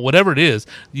grandma, whatever it is.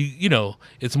 You know,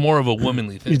 it's more of a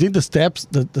womanly thing. You think the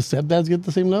stepdads get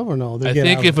the same love or no? They I get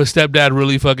think out if a stepdad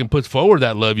really fucking puts forward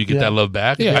that love, you get Yeah. that love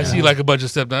back. Yeah. I see like a bunch of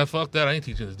stepdads. Fuck that! I ain't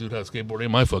teaching this dude how to skateboard.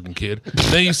 Ain't my fucking kid.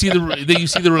 Then you see the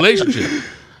relationship. You know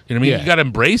what I mean? Yeah. You got to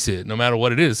embrace it, no matter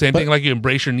what it is. Same thing like you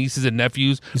embrace your nieces and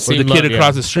nephews or the Same kid love,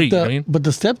 across yeah. the street. You know what I mean? But the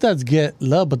stepdads get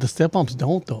love, but the stepmoms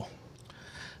don't though.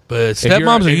 But you're-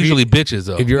 stepmoms are if you- usually bitches,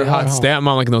 though. If you're a Yeah, hot I know.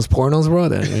 stepmom like in those pornos, bro,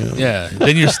 then Yeah,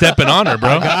 then you're stepping on her,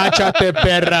 bro. Agáchate,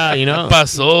 perra, you know.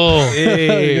 Pasó.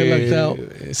 Get locked out.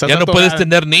 Estás Ya no puedes atorada-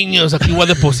 tener niños. Aquí voy a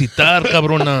depositar,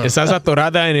 cabrona. Estás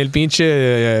atorada en el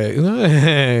pinche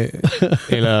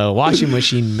en la washing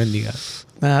machine, mendiga.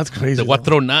 Nah, that's crazy. Te voy a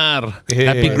though. tronar.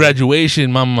 Yeah. Happy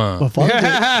graduation, mama. But Father's Day,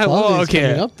 Whoa, Father's Day's okay.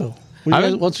 coming up though. What do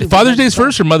you guys- what's your Father's Day's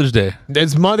first or Mother's Day?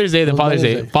 It's Mother's Day, then Father's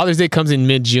Day. Mother's Day. Father's Day comes in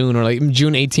mid-June or like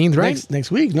June 18th, right?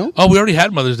 next week? No. Oh, we already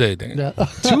had Mother's Day. Dang it. Yeah.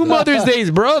 2 Mother's Days,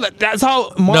 bro. That's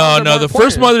how. No. The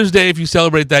first Mother's Day, if you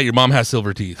celebrate that, your mom has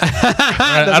silver teeth.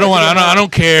 I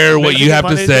don't care what you have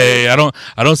to Mother's say. I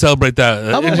don't celebrate that.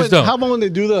 How I about, just when, don't. how about when they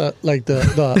do the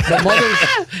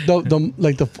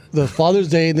mother's the Father's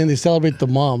Day and then they celebrate the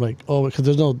mom because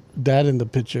there's no dad in the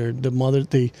picture. The mother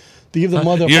they give the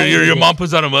mother. Your mom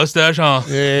puts on a mustache, huh?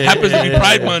 Yeah, Happens to be yeah,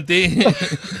 Pride Month, eh?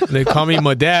 They call me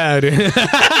my dad.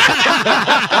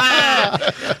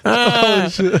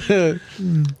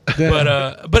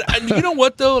 But you know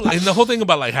what though, and the whole thing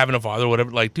about like having a father, or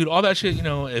whatever, like dude, all that shit. You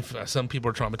know, if some people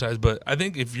are traumatized, but I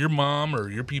think if your mom or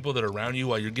your people that are around you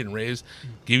while you're getting raised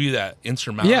give you that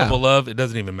insurmountable love, it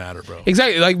doesn't even matter, bro.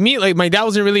 Exactly. Like me, like my dad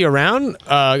wasn't really around.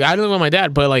 I didn't live with my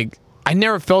dad, but like I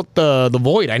never felt the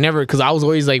void. I never, because I was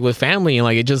always like with family and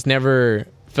like it just never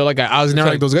felt like I was never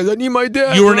like those guys. I need my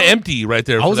dad. You were an bro. empty right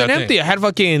there. I was an empty. I had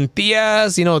fucking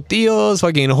tias, tios,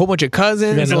 fucking a whole bunch of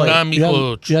cousins. Yeah, So, no, like, you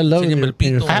had love in your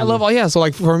I had love. Oh yeah. So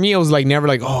like for me, it was like never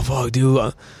like, oh fuck,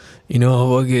 dude. You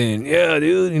know, fucking, yeah,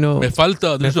 dude, you know. Me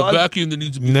falta. There's a vacuum that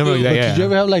needs to be Never filled. like that, yeah. Did you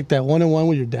ever have like that one-on-one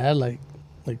with your dad, like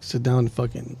sit down and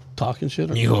fucking talk and shit?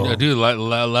 Or Mijo. Yeah, dude,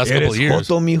 last couple of years.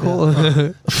 Joto,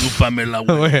 mijo. Chúpame la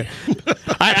hueva.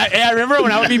 I remember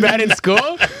when I would be bad in school,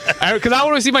 because I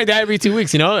would see my dad every 2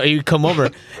 weeks, you know, he'd come over.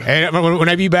 And when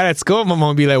I'd be bad at school, my mom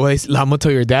would be like, well, I'm going to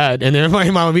tell your dad. And then my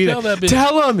mom would be Tell that like,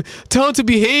 bitch. tell him to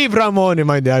behave, Ramon. And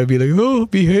my dad would be like, oh,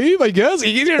 behave, I guess.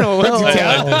 You didn't know what to I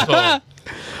tell. like this song.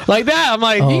 Like that, I'm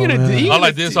like, I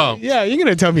like this song. Yeah, you're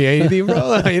gonna tell me anything,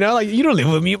 bro. You know, like you don't live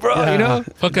with me, bro. You know,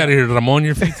 Fuck out of here, Ramon.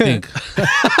 Your feet stink.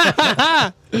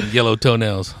 Yellow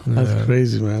toenails. That's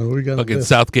crazy, man. What we got? Fucking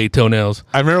Southgate toenails.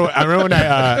 I remember when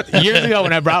I years ago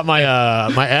when I brought my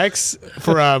my ex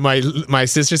for my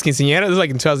sister's quinceañera. This was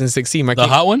like in 2016. The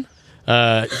hot one?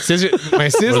 my sister,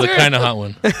 Or the kind of hot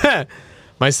one?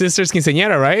 my sister's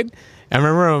quinceañera, right? I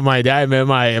remember when my dad met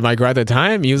my girl at the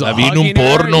time. He was all vi en un hugging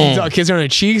her, porno. he was all kissing her on the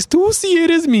cheeks. Tú sí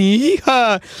eres mi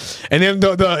hija. And then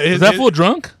Is that fool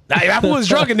drunk? that fool was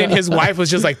drunk, and then his wife was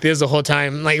just like this the whole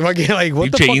time, like what the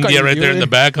fuck are India you right there in the doing?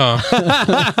 back, huh?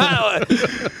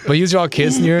 But he was all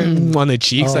kissing her on the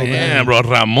cheeks, like Yeah, bro.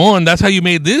 Ramon, that's how you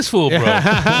made this fool, bro.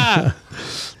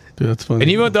 Dude, that's funny. And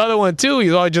even with the other one too,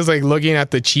 he's all just like looking at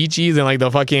the chichis and like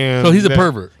the fucking. So he's a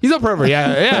pervert. He's a pervert,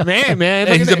 yeah, man.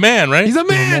 Hey, he's a man, right? He's a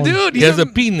man, dude. He has a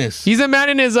penis. He's a man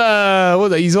in his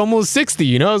he's almost 60,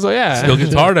 you know. So yeah, Still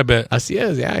gets hard, I bet. Así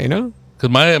es, yeah, you know. Because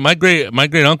my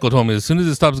great uncle told me as soon as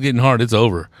it stops getting hard, it's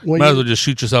over. What Might as year- well just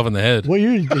shoot yourself in the head. What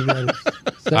year do you think that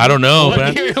is? I don't know,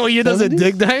 What year does a 70s?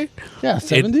 dick die? Yeah,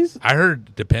 70s? I heard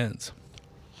it depends.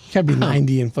 Can't be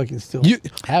 90 and fucking still You-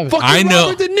 have it. Fucking I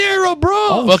know. Robert De Niro,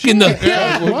 bro. Fucking the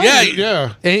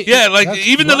Yeah. yeah, like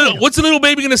even the little. What's the little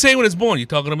baby gonna say when it's born? You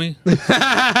talking to me? Or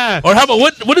how about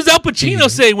what does Al Pacino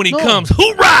say when he comes?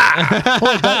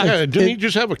 Hoorah! Yeah, didn't he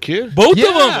just have a kid? Both of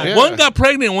them. Yeah. One got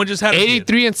pregnant. One just had a kid.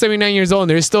 83 and 79 years old, and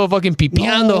they're still fucking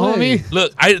pipiando, No way. homie.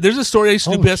 Look, there's a story I used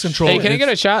to do pest control. Hey, can I and get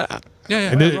a shot?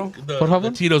 Yeah, And bro. then-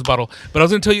 The Tito's bottle. But I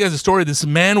was going to tell you guys a story. This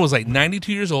man was like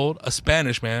 92 years old, a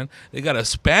Spanish man. They got a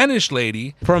Spanish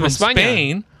lady From España.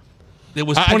 Spain that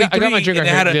was I 23 got my drink and,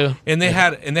 they right had here, a, too. and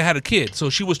they had a kid. So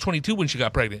she was 22 when she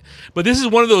got pregnant. But this is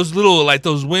one of those little, like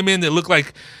those women that look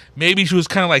like maybe she was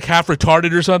kind of like half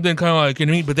retarded or something, kind of like, you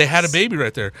know what I mean? But they had a baby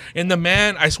right there. And the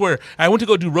man, I swear, I went to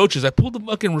go do roaches. I pulled the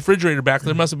fucking refrigerator back.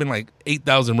 There must have been like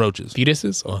 8,000 roaches.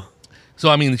 Fetuses? Oh. So,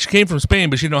 I mean, she came from Spain,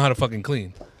 but she didn't know how to fucking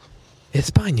clean.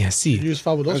 España, sí. Use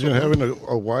fabuloso. Imagine having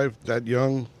a wife that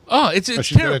young. Oh, it's She's got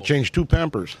to terrible. change 2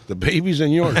 Pampers. The baby's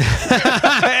and yours.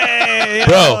 Hey,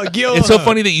 Bro, Gil. it's so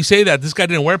funny that you say that. This guy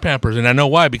didn't wear Pampers, and I know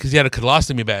why, because he had a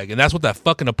colostomy bag, and that's what that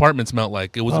fucking apartment smelled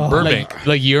like. It was in Burbank.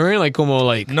 Like urine, like como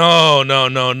like No.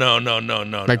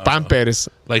 like Pampers.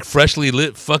 Like freshly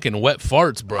lit fucking wet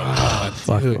farts, bro.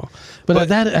 Fuck, bro. But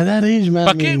at that age, man.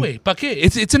 Pa' qué, güey? Pa' qué?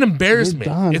 It's an embarrassment.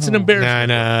 You're done, It's an huh? embarrassment.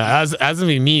 Nah. As to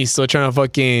be me, still trying to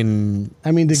fucking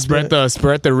I mean, spread the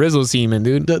Rizo semen,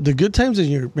 dude. the good times in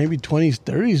your maybe 20s,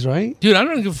 30s, right? Dude, I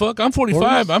don't give a fuck. I'm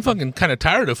 45. I'm fucking kind of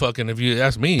tired of fucking, if you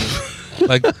ask me.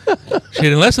 Like,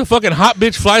 shit, unless a fucking hot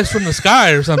bitch flies from the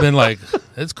sky or something, like,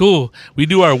 that's cool. We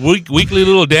do our weekly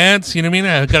little dance, you know what I mean?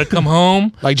 I gotta come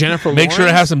home. Like Jennifer Make sure it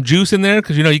Lawrence? has some juice in there,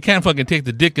 because, you know, you can't fucking take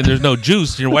the dick and there's no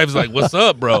juice. Your wife's like, what's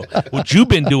up, bro? What you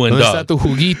been doing, ¿Dónde dog? está tu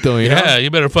juguito, you know? Yeah, you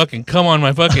better fucking come on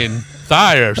my fucking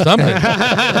thigh or something.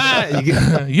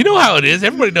 You know how it is.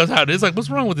 Everybody knows how it is. Like, what's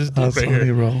wrong with this dick That's right funny,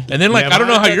 here? bro. And then, like, I don't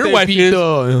know how your wife is,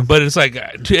 Pito. but it's like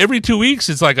every 2 weeks,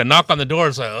 it's like a knock on the door.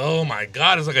 It's like, oh my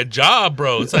God, it's like a job,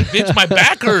 bro. It's like, bitch, my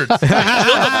back hurts. Chill the fuck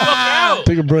out.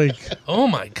 Take a break. Oh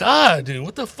my God, dude,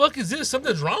 what the fuck is this?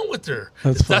 Something's wrong with her.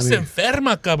 That's Estás funny.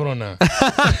 enferma, cabrona.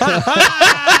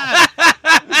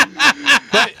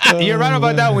 You're right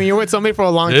about that. When you're with somebody for a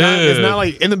long time, it's Dude. not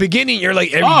like in the beginning. You're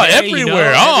like every Oh, day, you know,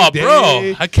 everywhere. every Bro,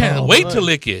 day. I can't wait to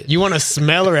lick it. You want to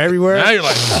smell her everywhere. Now you're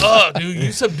like, oh, dude,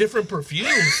 use some different perfume,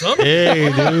 something.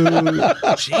 Hey, dude.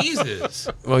 Jesus.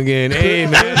 Fucking, hey,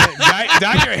 man.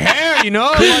 Dye your hair, you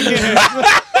know?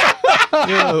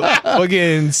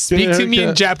 Fucking speak to me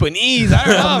in Japanese. I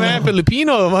don't know, man.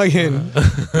 Filipino, fucking.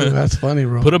 Dude, that's funny,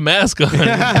 bro. Put a mask on.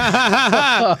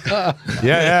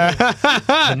 Yeah.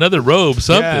 Another robe,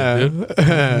 something, Yeah. dude.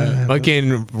 Fucking,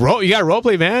 you got to role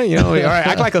play, man. You know, all right,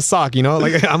 act like a sock, you know?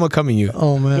 Like, I'm going to come in you.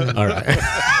 Oh, man. All right.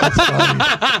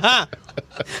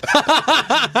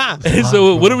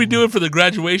 So what are we doing for the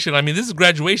graduation? I mean, this is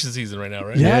graduation season right now,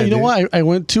 right? Yeah, you know dude. what? I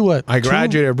went to what? I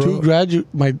graduated, bro.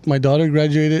 My daughter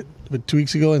graduated 2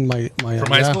 weeks ago, and my From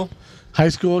high school? High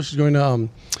school. She's going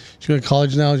to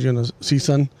college now. She's going to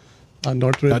CSUN,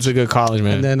 Northridge. That's a good college,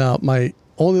 man. And then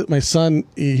my son,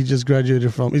 he just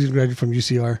graduated from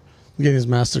UCR, getting his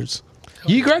master's.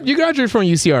 You graduated from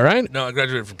UCR, right? No, I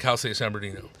graduated from Cal State San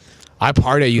Bernardino. I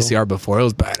partied at UCR before. It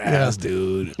was badass,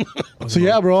 dude. So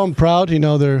yeah, bro, I'm proud. You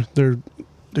know, they're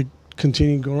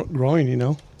continuing growing. You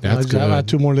know, That's good. I have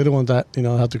 2 more little ones that I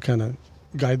have to kind of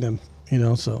guide them. You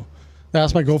know, so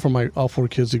that's my goal for my all 4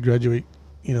 kids to graduate.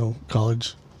 You know,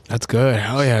 college. That's good.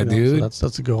 Hell yeah, You know, dude. so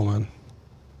that's the goal, man.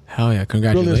 Hell yeah.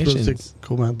 Congratulations. Realistic.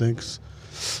 Cool, man. Thanks.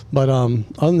 But other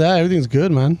than that, everything's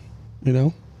good, man. You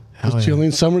know, Hell just yeah.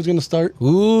 chilling. Summer's gonna start.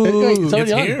 Ooh. It's already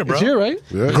it's on. here, bro. It's here, right?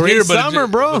 Yeah. It's Great here, but summer,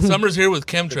 bro. But summer's here with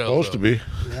chemtrails. Supposed to be.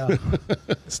 Yeah.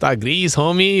 Está gris,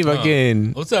 homie.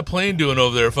 Fucking. What's that plane doing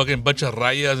over there? Fucking bunch of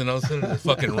rayas and all of a sudden it's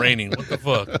fucking raining. What the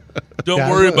fuck? Don't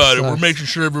Yeah, worry it about it. sucks. We're making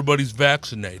sure everybody's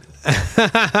vaccinated.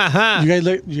 You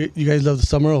guys love the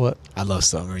summer or what? I love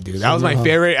summer, dude. That was my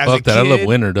favorite as a Fuck kid. that. I love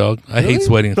winter, dog. I hate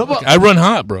sweating. No, but- I run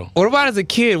hot, bro. What about as a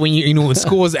kid when when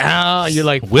school was out, you're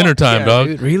like, fuck Wintertime, yeah, dog.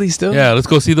 dude. Really still? Yeah, let's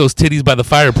go see those titties by the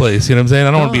fireplace. You know what I'm saying?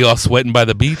 I don't want to be all sweating by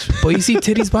the beach. But you see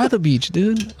titties by the beach,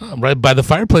 dude. Right by the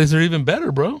fireplace, they're even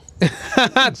better, bro.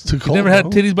 It's too You cold. never had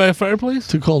bro. titties by a fireplace?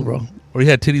 Too cold, bro. Or you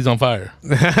had titties on fire?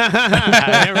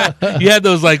 I never- You had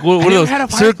those like what are never those? had a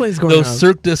fireplace growing Those up.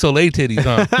 Cirque du Soleil titties,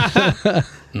 huh?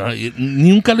 No,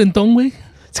 ni un calentón, güey.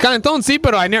 It's calentón, sí,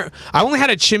 pero I only had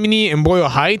a chimney in Boyle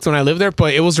Heights when I lived there,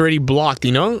 but it was already blocked,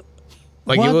 you know?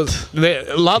 Like What? it was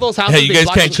a lot of those houses. Hey, you they guys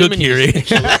blocked can't the cook here,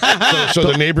 chimneys. eh? So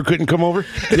the neighbor couldn't come over?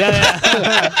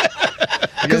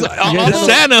 Because all guys- those-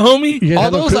 Santa, homie. You guys All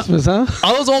had no those- Christmas, huh?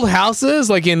 all those old houses,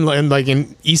 like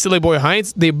in East LA Boyle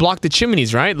Heights, they block the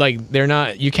chimneys, right? Like they're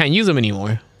not, you can't use them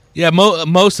anymore. Yeah,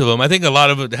 most of them. I think a lot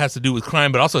of it has to do with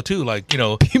crime, but also too, like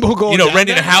People go,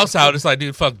 renting a house out. It's like,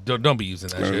 dude, fuck, don't be using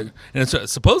that shit. And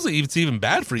it's supposedly it's even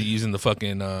bad for you using the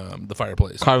fucking the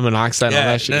fireplace. carbon monoxide, all Yeah,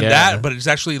 that shit. and Yeah. that, but it's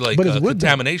actually like But it's wood, though.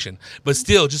 contamination. But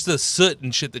still, just the soot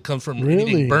and shit that comes from Really?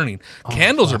 anything burning.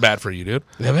 Candles are bad for you, dude.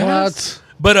 What?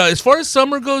 But as far as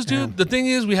summer goes, dude, the thing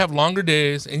is we have longer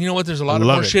days, and you know what? There's a lot of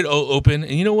Love more it. shit open,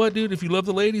 and you know what, dude? If you love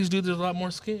the ladies, dude, there's a lot more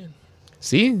skin.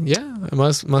 See, yeah,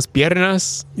 más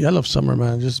piernas. Yeah, I love summer,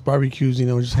 man. Just barbecues,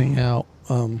 just hang out.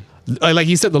 Like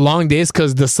you said, the long days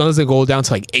because the sun's gonna go down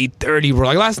to like 8:30, bro.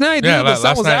 Like last night, dude, Yeah, the sun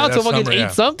last was night, out till that's fucking summer, yeah.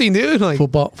 8 something, dude. Like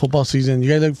Football season. You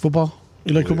guys like football?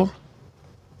 You like football?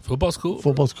 Football's cool.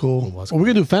 Football's cool. Football's Well, we're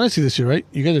gonna do fantasy this year, right?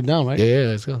 You guys are down, right? yeah,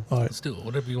 let's go. All right. Let's do it.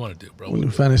 Whatever you want to do, bro. We'll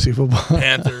do fantasy football.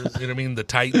 Panthers, you know what I mean? The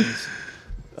Titans,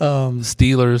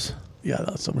 Steelers, Yeah,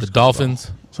 that's summer's the cool, Dolphins.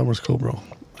 bro. Summer's cool, bro.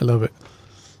 I love it.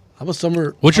 I'm a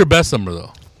summer. What's your best summer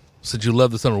though? Since you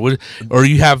love the summer, or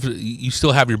you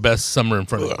still have your best summer in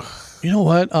front of you, You know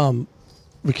what?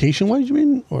 Vacation wise, you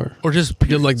mean? Or just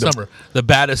pure like the- summer. The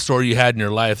baddest story you had in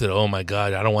your life that, oh my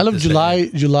god, I don't I want. love this to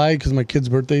end. July because my kids'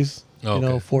 birthdays. Oh, You know,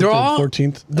 okay. 4th They're and all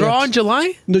 14th. They're all in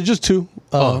July. They're just 2.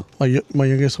 Oh. My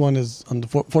youngest one is on the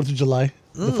 4th of July.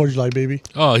 The 4th of July baby.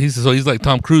 Oh, he's like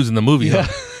Tom Cruise in the movie. Yeah.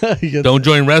 Huh? He gets Don't it.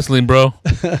 join wrestling, bro.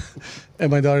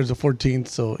 And my daughter's the 14th,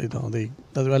 so that's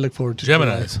what I look forward to.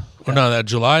 Gemini's. July. Or no, that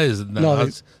July is No,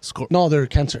 that's No, they're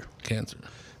Cancer. Cancer.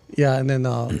 Yeah, and then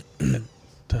the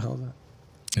hell is that?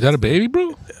 Is that a baby,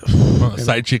 bro?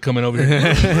 Side chick coming over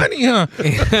here. Honey, huh?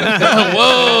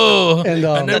 Whoa! And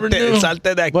I never knew. Salte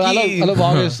de But I aquí. love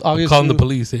August. August calling the too.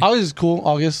 police, eh? August is cool.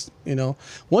 August,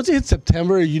 once it hits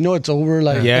September, it's over.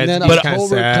 Like Yeah, and then it's kinda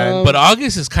October sad. comes. But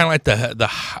August is kind of like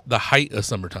the height of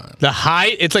summertime. The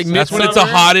height, it's like That's when midsummer.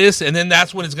 it's the hottest, and then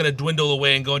that's when it's gonna dwindle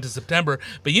away and go into September.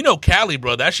 But Cali,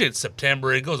 bro, that shit's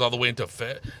September. It goes all the way into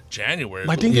January.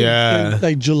 I think Yeah. in,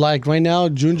 like July, like right now,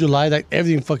 June, July, like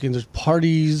everything fucking. There's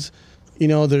parties,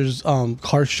 there's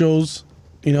car shows,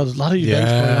 there's a lot of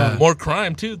events Yeah. going on. more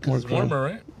crime too, because it's More crime. warmer,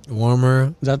 right?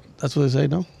 warmer. That's what they say,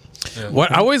 no?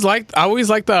 What I always liked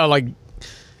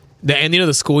the ending of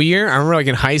the school year. I remember like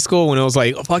in high school when it was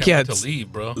like, oh, fuck yeah, Can't wait it's to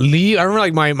leave, bro. leave. I remember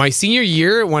like my senior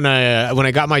year when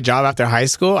I got my job after high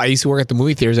school. I used to work at the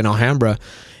movie theaters in Alhambra.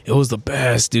 It was the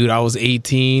best, dude. I was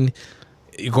 18,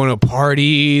 going to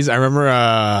parties. I remember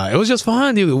it was just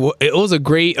fun, dude. It was a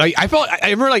great. Like I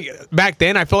remember like back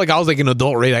then. I felt like I was like an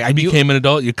adult, right? Like I knew. Became an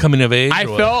adult. You're coming of age. I or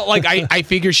what? felt like I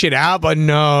figured shit out, but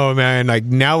no, man. Like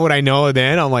now what I know,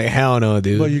 then I'm like, hell no,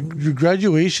 dude. But your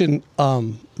graduation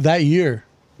that year,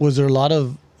 was there a lot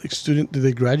of students? Did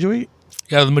they graduate?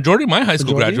 Yeah, the majority of my high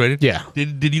school Majority? graduated. Yeah.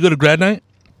 Did you go to grad night?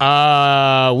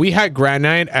 We had grad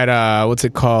night at what's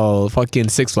it called? Fucking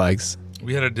Six Flags.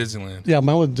 We had a Disneyland. Yeah,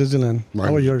 mine was Disneyland. Mine How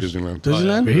about was yours? Disneyland.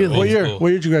 Disneyland? Oh, yeah. Really? What year? Cool. What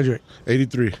year did you graduate?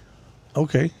 83.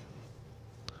 Okay.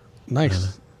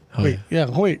 Nice. Oh,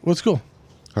 Wait, what school?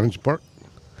 Huntington Park?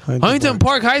 Huntington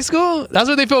Park High School? That's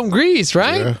where they filmed Grease,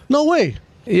 right? Yeah. No way.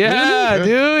 Yeah,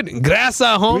 dude.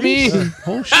 Grasa, homie.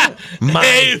 Oh shit!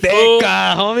 Hey, fool.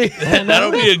 Manteca, homie.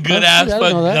 That'll be a good ass I fuck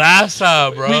didn't know that.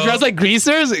 grasa, bro. We dress like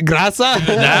greasers. Grasa.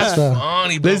 That's Grasa.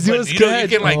 funny, bro. Let's do But a you sketch.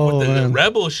 can like Oh, with the man.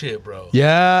 rebel shit, bro.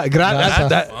 Yeah, That's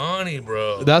that, funny,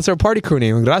 bro. that's our party crew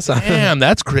name. Grasa. Damn,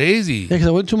 that's crazy. Yeah, because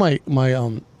I went to my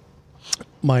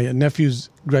nephew's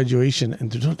graduation,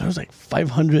 and there was like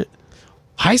 500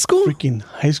 High school? freaking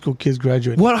high school kids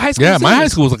graduating. What high school? Yeah, is my this? high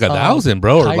school was like 1,000,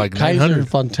 bro, or like Kaiser 900.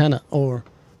 Fontana, or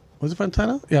was it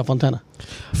Fontana? Yeah, Fontana.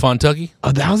 Fontucky?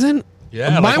 1,000?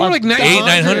 Yeah, Mine were like 900.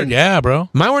 900. Yeah, bro.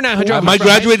 Mine were 900. My from high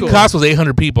graduating school. class was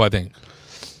 800 people, I think.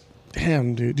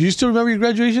 Damn, dude. Do you still remember your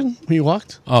graduation when you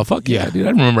walked? Oh, fuck yeah, dude. I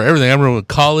remember everything. I remember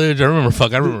college. I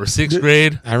remember sixth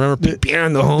grade. I remember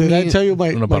being the homie. Did I tell you my?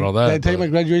 don't know about all that, Did I tell you but- my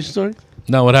graduation story?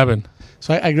 No, what happened?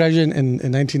 So I graduated in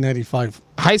 1995,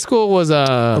 High school was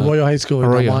Arroyo High School in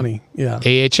Arroyo. Romani. Yeah,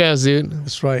 AHS, dude.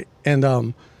 that's right.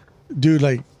 And dude,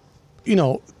 like, you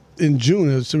know, in June,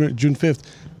 it was June 5th.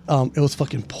 It was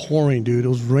fucking pouring, dude. It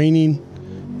was raining,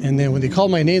 and then when they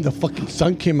called my name, the fucking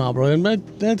sun came out, bro.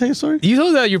 Did I tell you a story? You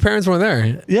told that your parents weren't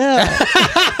there. Yeah,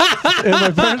 and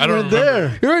my parents I don't weren't remember.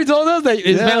 there. You already told us that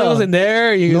his Yeah. family wasn't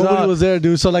there. Nobody was there,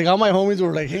 dude. So like all my homies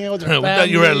were like hanging out with their We thought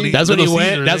you were at family. least- That's when he Little went.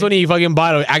 Caesars, That's eh? when he fucking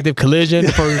bought an active collision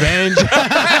for revenge.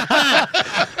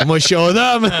 I'm gonna show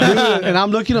them. Dude, and I'm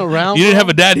looking around. You didn't bro. have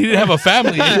a dad. He didn't have a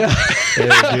family.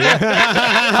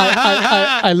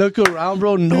 I look around,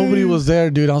 bro. Nobody was there,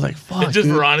 dude. I was like, "Fuck." Just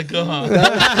dude. Veronica, huh?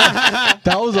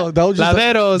 That was just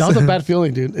Laveros. that was a bad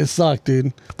feeling, dude. It sucked,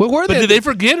 dude. But were But they? did they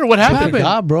forget or what happened?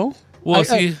 God, bro. Well,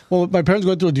 see, well, my parents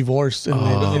going through a divorce. And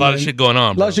there's a lot of shit going on, A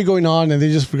lot bro. of shit going on, and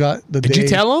they just forgot the Did day. you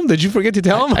tell them? Did you forget to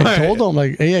tell them? I told them,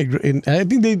 like, hey, and I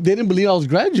think they didn't believe I was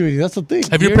graduating. That's the thing.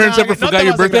 Have your parents ever forgot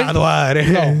your birthday?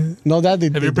 No, that they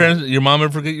Have your did. parents, your mom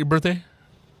ever forget your birthday?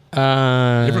 You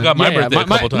forgot my birthday a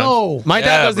couple times. No. My dad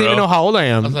Yeah, doesn't even bro. know how old I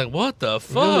am. I was like, what the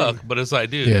fuck? But it's like,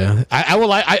 dude. Yeah, I will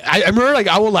lie. I remember like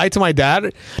I would lie to my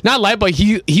dad, not lie, but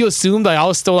he assumed that I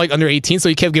was still like under 18, so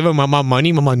he kept giving my mom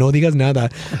money. Mama, no digas nada.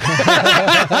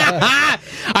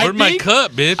 Where'd my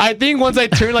cut, bitch? I think once I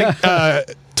turned like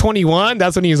 21,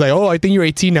 that's when he was like, "Oh, I think you're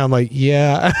 18 now." I'm like,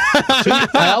 "Yeah."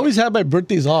 I always had my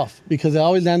birthdays off because I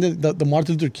always landed the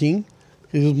Martin Luther King.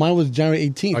 Mine was January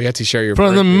 18th. Oh, you had to share your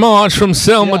From the birthday. march from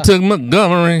Selma Yeah. to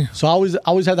Montgomery. So I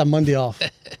always had that Monday off.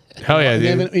 Hell yeah,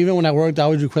 And dude. even when I worked, I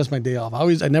always request my day off.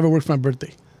 I never worked for my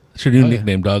birthday. That's your new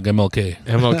nickname, dog. MLK.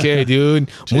 I'm okay, dude.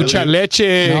 Mucha leche,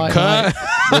 No, cut.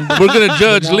 We're gonna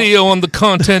judge Leo on the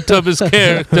content of his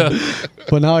character.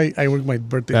 But now I work my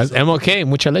birthday. That's MLK,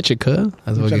 mucha leche, cut.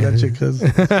 That's what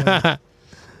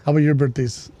How about your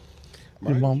birthdays?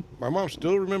 Your mom? My mom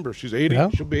still remembers. She's 80. Yeah?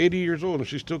 She'll be 80 years old, and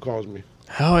she still calls me.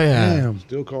 Hell yeah. Damn.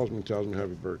 Still calls me and tells me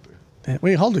happy birthday. Damn.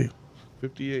 Wait, how old are you?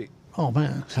 58. Oh,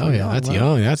 man. Hell yeah. That's wow.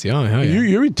 young. That's young. Hell yeah.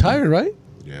 You're retired, right?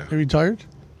 Yeah. You're retired?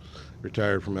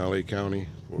 Retired from LA County.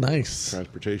 for Nice.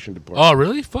 Transportation Department. Oh,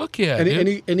 really? Fuck yeah.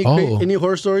 dude. Any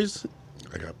horror stories?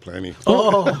 I got plenty.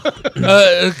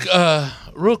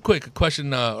 Real quick, a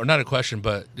question, or not a question,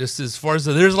 but just as far as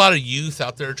there's a lot of youth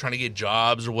out there trying to get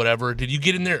jobs or whatever. Did you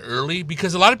get in there early?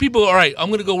 Because a lot of people, all right, I'm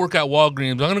going to go work at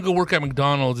Walgreens. I'm going to go work at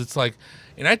McDonald's. It's like,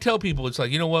 and I tell people, it's like,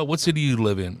 you know what city you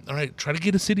live in? All right, try to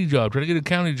get a city job. Try to get a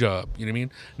county job. You know what I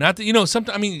mean? Not that,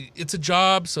 sometimes, I mean, it's a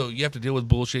job, so you have to deal with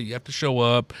bullshit. You have to show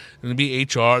up. There's going to be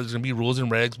HR. There's going to be rules and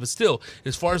regs. But still,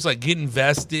 as far as like getting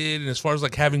vested and as far as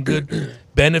like having good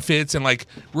benefits and like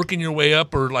working your way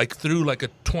up or like through like a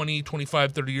 20,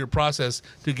 25, 30-year process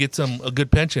to get a good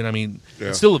pension, I mean,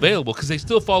 it's still available because they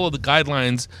still follow the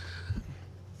guidelines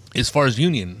as far as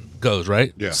union goes,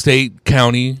 right? Yeah. State,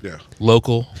 county,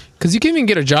 local. Because you can even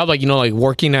get a job like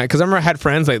working at. Because I remember I had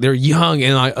friends like they're young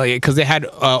and because they had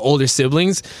older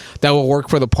siblings that will work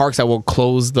for the parks that will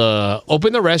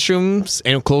open the restrooms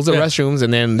and close the restrooms,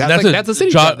 and then that's a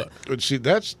city job. But see,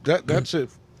 that's it.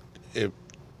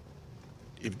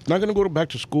 If you're not going to go back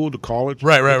to school, to college,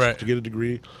 Right. to get a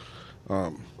degree,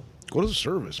 go to the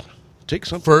service. Take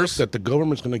something First. that the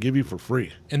government's going to give you for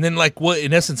free. And then like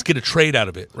in essence, get a trade out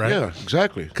of it, right? Yeah,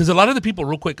 exactly. Because a lot of the people,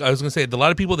 real quick, I was going to say, a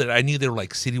lot of people that I knew, they were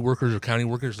like city workers or county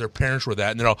workers, their parents were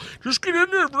that, and they're all, just get in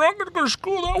there, bro, I'm going to go to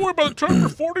school that way. By the time you're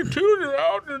 42, you're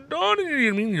out and done, and you know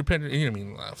what I mean? You're pension, you know what I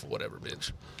mean? Laugh, whatever,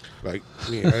 bitch. Like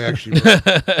me, I actually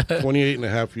worked 28 and a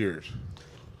half years.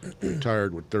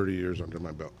 Retired with 30 years under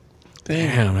my belt.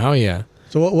 Damn, hell yeah.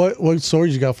 So what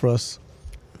stories you got for us?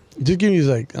 Just give me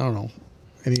like, I don't know.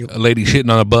 Any, A lady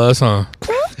shitting on a bus, huh?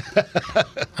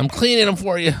 I'm cleaning them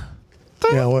for you.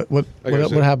 yeah, what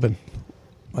said- happened?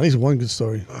 At least one good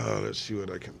story. Let's see what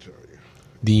I can tell you.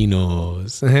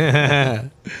 Dinos.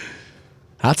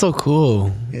 That's so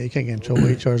cool. Yeah, you can't get in trouble.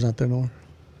 HR's not there no more.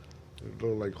 They're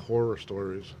little like horror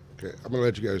stories. Okay, I'm gonna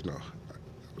let you guys know.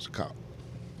 I was a cop.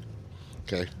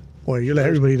 Okay, Boy, you let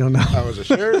everybody know now. I was a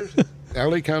sheriff,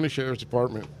 LA County Sheriff's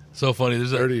Department. So funny.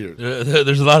 There's 30 years.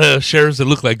 There's a lot of sheriffs that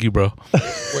look like you, bro.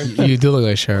 You do look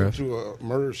like a sheriff. To a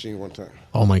murder scene one time.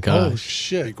 Oh my Oh gosh.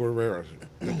 shit! Pico Rivera,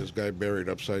 and this guy buried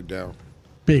upside down.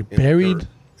 Big in the buried. dirt.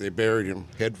 They buried him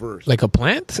head first. Like a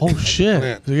plant? Oh shit!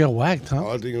 Man. You got whacked, huh?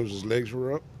 All I think was his legs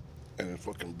were up, and his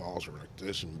fucking balls were like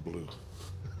this and blue.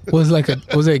 Was it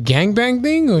a gangbang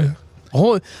thing? Or?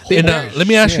 Oh, they And let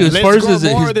me ask you, as Let's far as grow his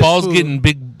more of this balls food.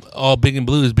 getting all big and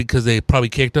blue is because they probably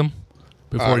kicked him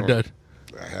before he I died.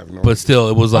 have no. But still,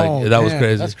 it was like Oh, that was damn,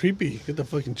 crazy. That's creepy. Get the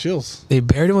fucking chills. They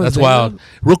buried him with That's his wild. legs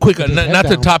Real quick, his head not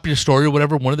to down. top your story or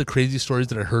whatever. One of the crazy stories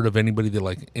that I heard of anybody that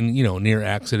like in near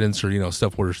accidents or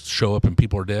stuff where show up and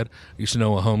people are dead. I used to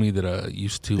know a homie that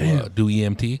used to do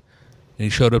EMT, and he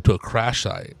showed up to a crash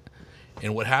site,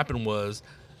 and what happened was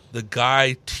the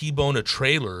guy T-boned a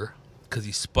trailer because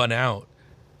he spun out,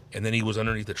 and then he was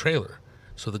underneath the trailer.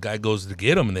 So the guy goes to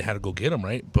get him, and they had to go get him,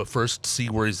 right? But first, see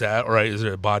where he's at. All right, is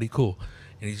there a body? Cool.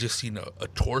 And he's just seen a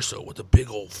torso with a big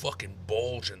old fucking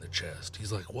bulge in the chest.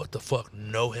 He's like, what the fuck?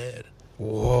 No head.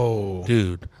 Whoa.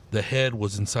 Dude, the head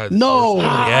was inside the No. torso.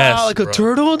 Ah, Yes, like a bro.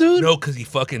 turtle, dude? No, because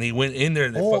he went in there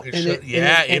and they fucking shut.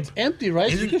 it's empty, right?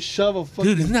 So you isn't- can shove a fucking.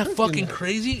 Dude, isn't that brick in fucking there.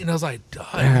 crazy? And I was like,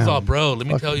 he's all, bro, let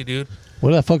me tell you, dude. What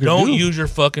did that fucker Don't do? use your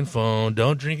fucking phone.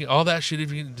 Don't drink it. All that shit.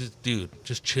 If you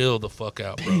just chill the fuck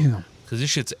out, bro. Damn. Because this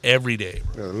shit's every day,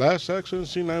 bro. The last accident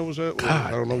scene I was at,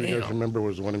 I don't know if you guys damn. remember,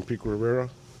 was the one in Pico Rivera,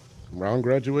 around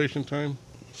graduation time,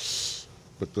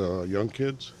 with the young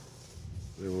kids.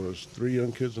 There was 3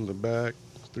 young kids in the back,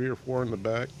 3 or 4 in the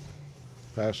back,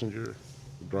 passenger,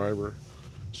 the driver,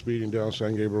 speeding down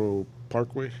San Gabriel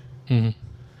Parkway,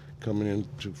 coming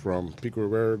from Pico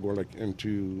Rivera, going like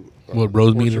into What, Sports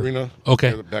Rosemead? Arena. Okay.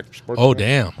 Yeah, the back sports Oh, arena.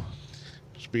 damn.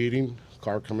 Speeding,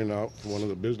 car coming out from one of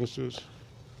the businesses.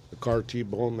 The car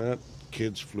T-boned that.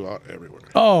 Kids flew out everywhere.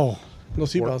 Oh, no 4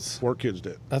 seatbelts. 4 kids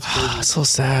dead. That's crazy. That's so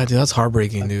sad, dude. That's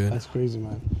heartbreaking, dude. That's crazy,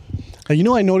 man. I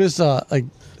noticed. Like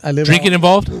I live. Drinking out,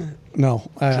 involved? No.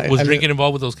 Was drinking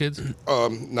involved with those kids?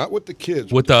 Not with the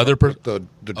kids. With the other person?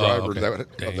 The driver okay.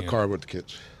 of the Damn. car with the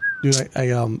kids. Dude, I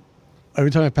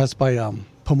every time I pass by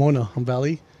Pomona on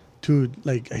Valley, dude,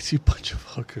 like I see a bunch of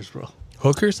hookers, bro.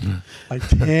 Hookers? Like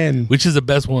 10. Which is the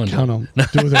best one? Count them.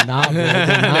 Dude, they're not. Bro.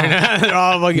 They're not. They're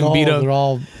all fucking No, beat up. they're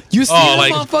all. You see Oh, them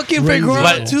like on fucking crazy. Figueroa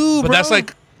But, too, but bro. that's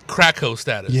like crack hoe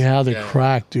status. Yeah, they're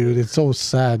cracked, dude. It's so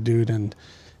sad, dude.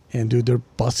 And dude, they're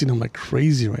busting them like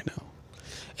crazy right now.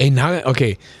 Hey, now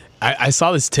okay, I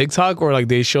saw this TikTok where like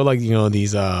they show like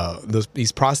these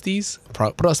these prosties,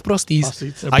 prosties.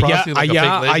 Prostitutes. prosty like a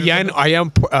fake leg or I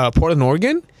am Portland,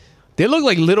 Oregon. They look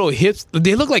like little hips.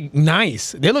 They look like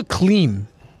nice. They look clean.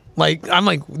 Like I'm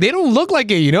like they don't look like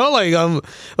it,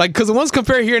 like because the ones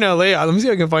compare here in LA. Let me see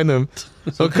if I can find them.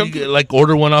 So Can you, like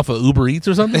order one off of Uber Eats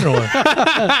or something? Or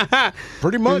what?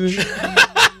 Pretty much.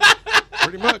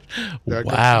 Pretty much.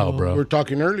 Wow, We bro. were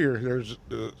talking earlier. There's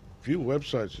a few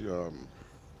websites.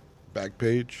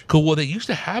 Backpage. Cool. Well, they used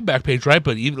to have Backpage, right?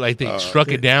 But even like they struck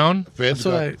it down. Feds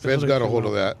That's what I got a came hold up.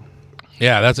 of that.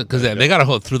 Yeah, that's it. Because they got a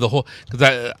hold through the whole.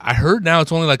 Because I heard now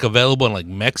it's only like available in like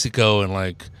Mexico and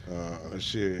like Let's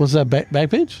see. What's that back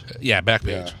page? yeah,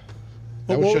 Backpage.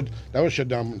 Yeah. Well, That was shut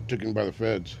down, taken by the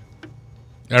feds.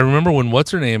 I remember when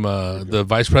what's her name, the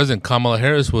vice president Kamala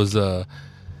Harris was,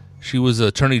 she was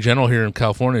attorney general here in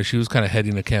California. She was kind of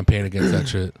heading a campaign against that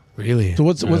shit. really. So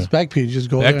what's back page? Just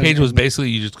go there Backpage and- was basically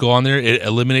you just go on there. It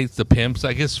eliminates the pimps,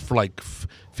 I guess, for like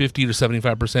 50 to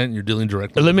 75%. You're dealing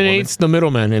directly. Eliminates the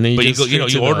middleman, and then But you you go, just you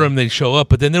straight to order the- them, they show up.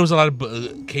 But then there was a lot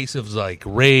of cases like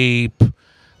rape,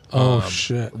 Oh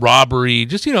shit! robbery.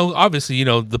 Just obviously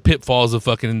the pitfalls of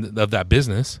fucking of that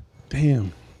business.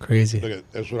 Damn. Crazy. Look at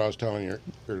that's what I was telling you.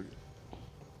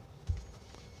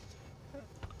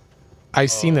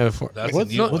 I've seen that before. That's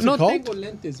What's- a new what's one. it called? tengo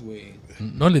lentes, güey.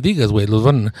 No le digas, güey. Los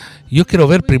van. Yo quiero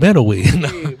ver primero, güey.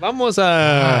 Hey, vamos a.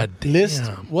 God List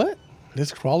damn. what?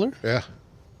 List crawler? Yeah.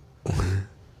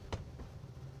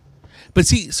 But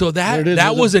see, so There it that is, that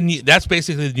there's was a new. That's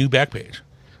basically the new back page,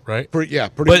 right? Pretty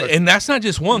But much. and that's not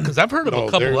just one because I've heard of No, a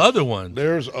couple there's- other ones.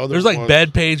 There's other There's like ones.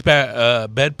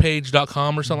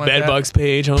 bedpage.com or something like that. Bedbugs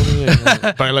page,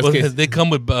 homie. But let's Well, get. they come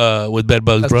with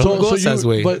bedbugs, bro. so- Cosas,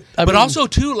 güey. but But also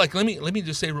too, like let me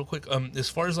just say real quick, as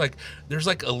far as like there's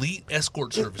like elite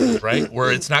escort services, right?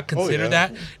 Where it's not considered yeah.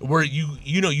 that, where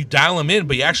you dial them in,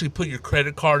 but you actually put your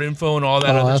credit card info and all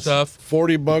that Oh, other that's- stuff.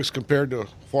 $40 compared to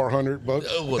 $400. Well,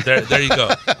 there you go.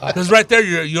 Because right there,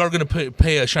 you are going to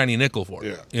pay a shiny nickel for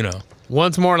it. Yeah.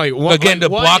 Once more, like Again, like, to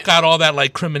block out all that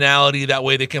like criminality, that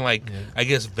way they can like, I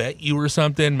guess, vet you or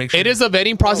something. Make sure It is a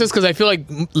vetting process because I feel like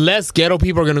less ghetto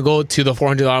people are gonna go to the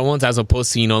 $400 ones as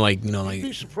opposed to You'd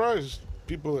be surprised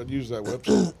people that use that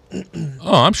website.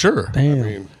 Oh, I'm sure. Damn. I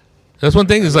mean, That's one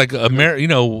thing is like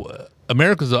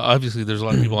America's obviously there's a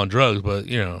lot of people on drugs, but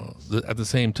at the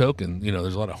same token,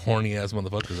 there's a lot of horny ass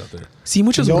motherfuckers out there. See,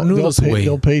 muchos They'll menudos, güey.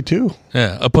 they'll pay too.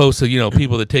 Yeah, opposed to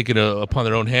people that take it upon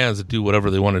their own hands to do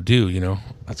whatever they want to do.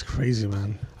 That's crazy,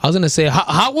 man. I was gonna say,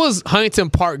 how was Huntington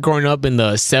Park growing up in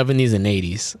the 70s and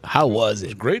 80s? How was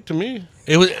it? great to me.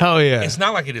 It was Hell yeah. It's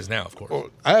not like it is now, of course. Well,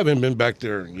 I haven't been back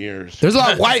there in years. There's a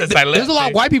lot of white. Since I left, There's a lot of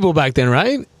dude. white people back then,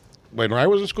 right? When I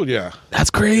was in school, yeah. That's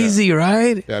crazy,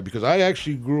 right? Yeah, because I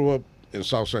actually grew up in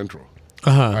South Central.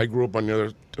 Uh-huh. I grew up on the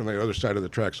other side of the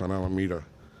tracks on Alameda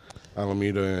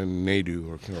and Nadu,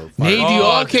 or Nadu,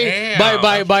 Oh, okay.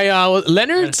 damn. By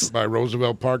Leonard's? by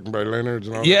Roosevelt Park and by Leonard's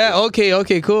and all Yeah, that.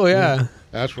 okay, cool, yeah.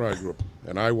 That's where I grew up,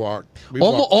 and I walked. We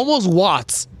Almost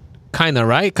Watts, kind of,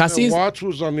 right? Cassis? Watts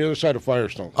was on the other side of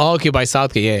Firestone. Oh, okay, by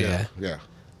Southgate, yeah. Yeah.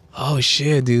 Oh,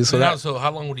 shit, dude. So So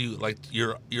how long would you like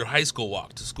your high school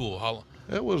walk to school? How long?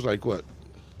 It was like what,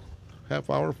 half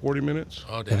hour, 40 minutes.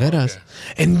 Oh, De damn. veras.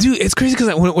 Okay. And dude, it's crazy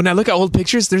because when I look at old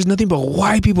pictures, there's nothing but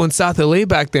white people in South LA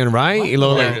back then, right? There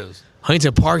Like it is.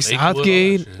 Huntington Park, Lakewood, all that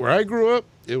Southgate. shit. Where I grew up,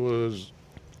 it was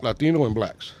Latino and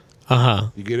blacks. Uh-huh.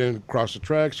 You get in across the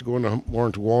tracks, you go more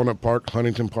into Walnut Park,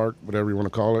 Huntington Park, whatever you want to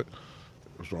call it.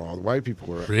 That's where all the white people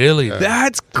were at. Really? Yeah.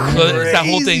 That's So crazy. it's that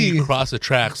whole thing you cross the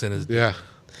tracks and it's Yeah.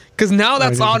 Because now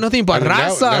that's all nothing but I mean,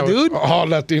 raza, now dude. All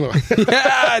Latino.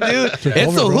 Yeah, dude.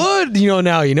 It's the hood,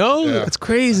 now, Yeah. It's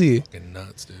crazy. fucking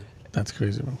nuts, dude. That's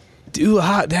crazy, bro. Dude,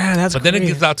 damn, that's But then it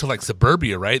crazy. gets out to like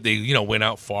suburbia, right? They went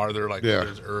out farther, like Yeah.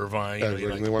 there's Irvine. Yeah, you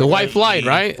know, like, like- when The I white got- flight,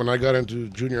 right? When I got into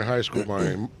junior high school,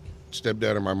 my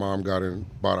stepdad and my mom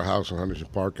bought a house in Huntington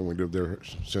Park, and we lived there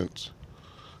since.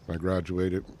 I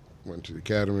graduated, went to the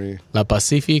academy. La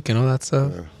Pacific and all that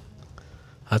stuff. Yeah.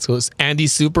 That's cool. Andy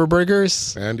Super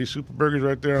Burgers. Andy Super Burgers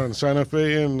right there on Santa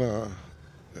Fe and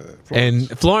And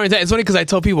Florence, it's funny because I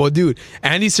tell people, dude,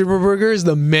 Andy Super Burgers,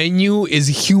 the menu is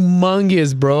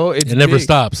humongous, bro. It never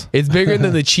stops. It's bigger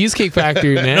than the Cheesecake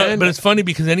Factory, No, man. but it's funny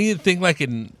because anything like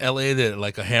in LA that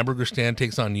like a hamburger stand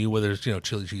takes on you, whether it's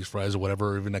chili cheese fries or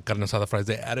whatever, or even like carne asada fries,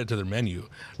 they add it to their menu.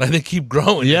 Like they keep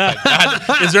growing. Yeah. It's like,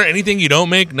 God, is there anything you don't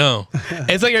make? No.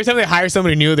 It's like every time they hire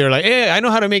somebody new, they're like, "Hey, I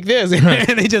know how to make this," and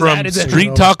they just From add it to street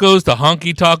tacos to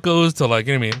honky tacos to like,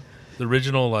 you know what I mean? The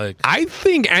original like. I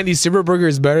think Andy Super Burger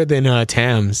is better than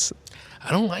Tam's.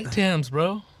 I don't like Tams,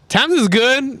 bro. Tam's is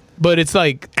good, but it's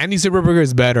like Andy Super Burger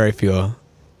is better. I feel.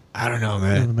 I don't know,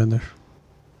 man. Never been there.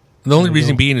 The only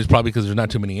reason being is probably because there's not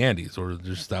too many Andys or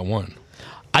just that one.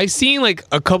 I've seen like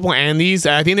a couple Andys.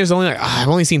 I think there's only I've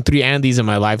only seen 3 Andys in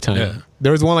my lifetime. Yeah.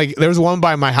 There was one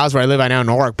by my house where I live right now in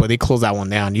Newark, but they closed that one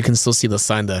down. You can still see the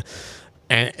sign, the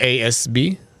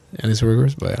ASB, Andy Super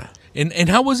Burgers, but yeah. And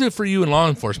how was it for you in law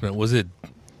enforcement? Was it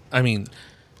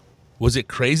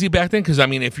crazy back then? Because I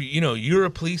mean, if you're a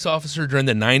police officer during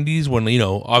the '90s, when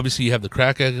obviously you have the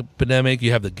crack epidemic,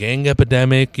 you have the gang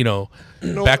epidemic,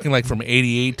 back in like from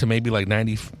 '88 to maybe like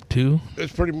 '92,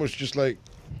 it's pretty much just like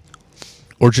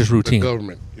or just the routine.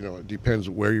 government. It depends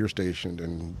where you're stationed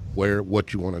and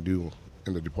what you want to do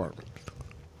in the department.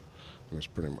 And that's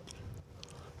pretty much.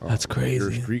 That's If you're a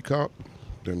crazy. street cop,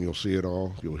 then you'll see it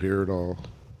all. You'll hear it all.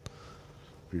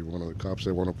 If you're one of the cops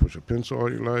that want to push a pencil all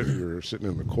your life, you're sitting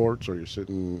in the courts or you're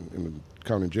sitting in the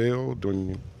county jail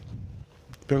doing.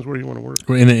 Depends where you want to work.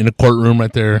 We're in a courtroom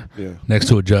right there, Yeah. next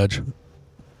to a judge.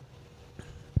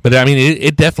 But I mean,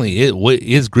 it definitely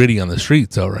is gritty on the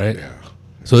streets, though, right? Yeah.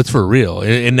 So it's for real,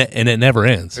 and it never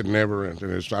ends. It never ends,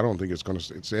 and I don't think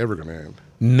it's ever gonna end.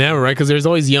 Never, right? Because there's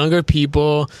always younger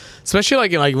people, especially I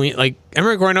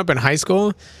remember growing up in high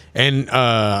school, and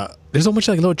there's so much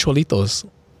like little cholitos,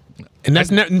 and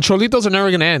cholitos are never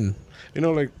gonna end.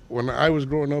 Like when I was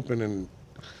growing up, and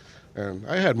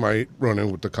I had my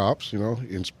run-in with the cops.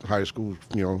 In high school,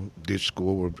 ditch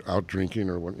school, or out drinking,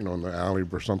 or in the alley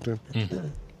or something.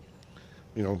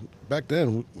 Back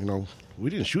then, we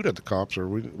didn't shoot at the cops, or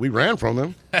we ran from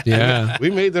them. Yeah. We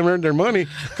made them earn their money.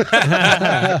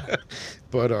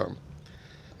 But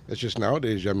it's just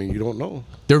nowadays. I mean, you don't know.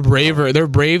 They're braver. They're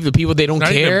brave. The people, they don't Not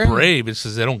care. even brave. It's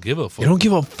just they don't give a fuck. They don't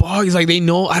give a fuck. It's like they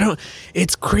know.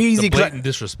 It's crazy. The 'cause blatant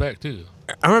disrespect too.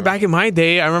 I remember back in my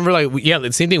day, I remember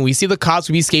the same thing. We see the cops,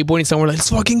 we be skateboarding somewhere, like, let's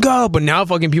fucking go. But now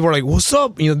fucking people are like, what's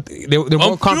up? They're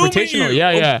more confrontational.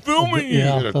 Yeah. Filming you.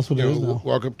 Yeah, that's what it is now.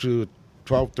 Walk up to a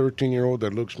 12, 13-year-old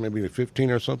that looks maybe 15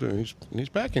 or something, and he's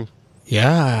backing.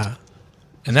 Yeah.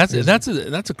 And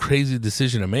that's a crazy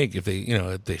decision to make. If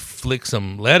they flick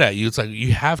some lead at you, it's like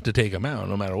you have to take them out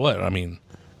no matter what. I mean,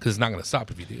 because it's not going to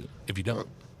stop if you don't.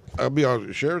 I'll be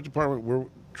honest. Sheriff's Department, we're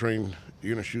trained.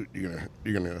 You're gonna shoot. You're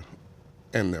gonna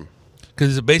end them.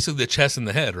 Because it's basically the chest and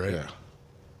the head, right? Yeah.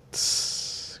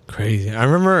 Crazy. I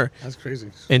remember That's crazy.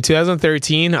 in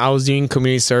 2013, I was doing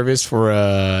community service for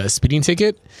a speeding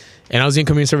ticket. And I was doing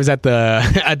community service at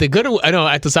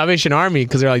the Salvation Army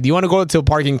because they're like, "Do you want to go to a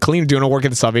park and clean? Or do you want to work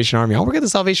at the Salvation Army?" I'll work at the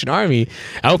Salvation Army.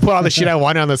 I would put all the shit I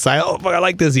wanted on the side. Oh fuck, I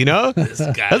like this, That's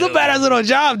a badass little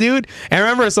job, dude. And I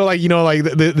remember, so like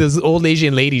this old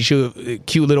Asian lady,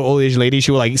 cute little old Asian lady,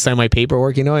 she would like sign my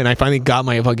paperwork, And I finally got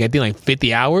my fucking, I think like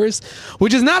 50 hours,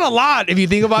 which is not a lot if you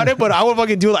think about it. But I would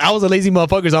fucking do. I was a lazy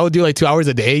motherfucker, so I would do like 2 hours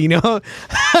a day, So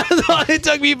it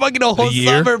took me fucking a whole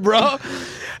summer, bro.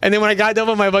 And then when I got done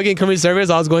with my fucking community service,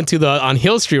 I was going to on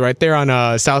Hill Street right there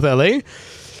on South LA.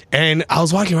 And I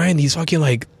was walking around and these fucking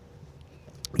like,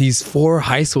 these 4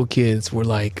 high school kids were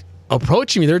like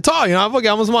approaching me. They're tall, I'm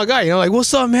a small guy, like,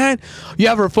 "What's up, man? You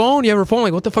have her phone? You have her phone?"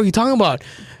 Like, "What the fuck are you talking about?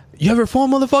 You have her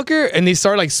phone, motherfucker?" And they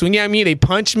started like swinging at me. They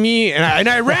punched me and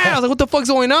I ran. I was like, "What the fuck's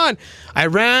going on?" I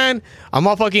ran. I'm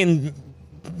all fucking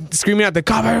screaming at the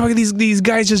cop, "These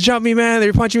guys just jumped me, man.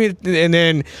 They're punching me." And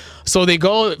then so they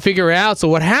go figure it out. So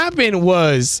what happened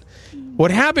was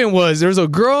there was a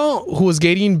girl who was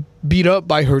getting beat up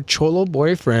by her cholo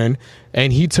boyfriend,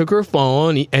 and he took her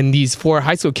phone, and these 4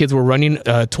 high school kids were running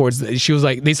towards she was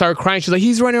like, they started crying. She's like,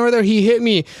 "He's running over there, he hit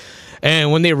me."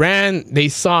 And when they ran, they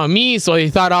saw me, so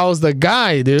they thought I was the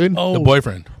guy, dude. Oh, the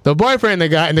boyfriend, the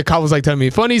guy, and the cop was like telling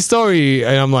me, "Funny story,"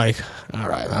 and I'm like, "All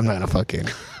right, I'm not gonna fucking."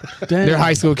 Damn. They're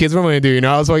high school kids. What am I gonna do?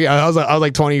 I was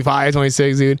like 25,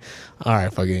 26, dude. All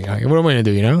right, fucking. What am I gonna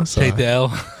do? So take the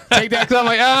L. take that. Cause I'm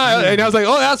like, and I was like,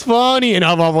 "Oh, that's funny," and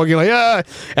I'm all fucking like, "Ah."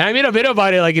 And I made a video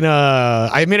about it, like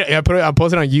I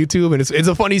posted it on YouTube, and it's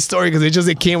a funny story because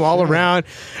it came all around,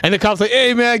 and the cops like,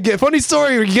 "Hey man, funny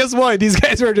story. Guess what? These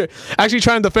guys were actually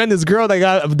trying to defend this girl that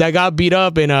got beat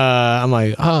up," and I'm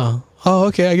like, Oh,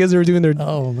 okay. I guess they were doing their.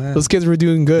 Oh man, those kids were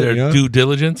doing good. Their due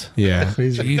diligence. Yeah.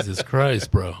 Jesus Christ,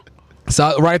 bro.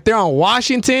 So right there on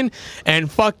Washington and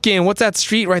fucking what's that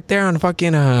street right there on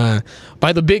fucking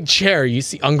by the big chair? You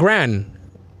see on Grand.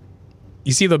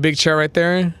 You see the big chair right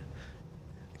there?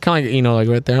 Kind of like like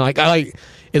right there. Like I like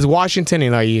is Washington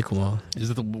and equal?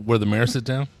 Is it where the mayor sits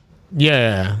down?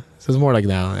 Yeah. So it's more like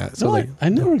that. Yeah. So like I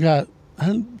never got.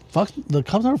 The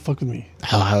cops never fuck with me.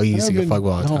 How you used to get fucked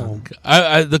all the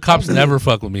time. The cops never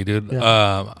fuck with me, dude.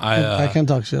 Yeah. I can't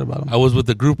talk shit about them. I was with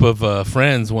a group of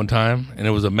friends one time, and it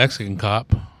was a Mexican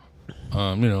cop.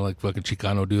 Like fucking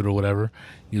Chicano dude or whatever.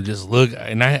 You just look,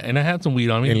 and I had some weed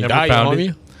on me. And never found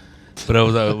it. But I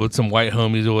was with some white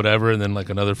homies or whatever, and then like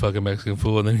another fucking Mexican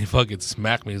fool, and then he fucking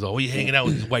smacked me. He's like, "What are you hanging out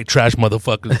with these white trash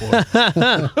motherfuckers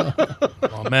for?"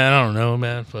 Oh man, I don't know,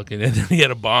 man. Fucking, and then he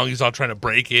had a bong. He's all trying to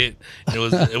break it. And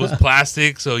it was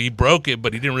plastic, so he broke it,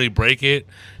 but he didn't really break it.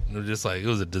 And it was just like it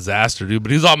was a disaster, dude.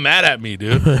 But he was all mad at me,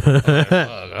 dude. I'm like, fuck,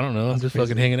 I don't know. I'm just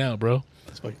fucking hanging out, bro.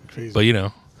 That's fucking crazy.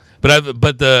 But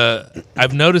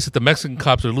I've noticed that the Mexican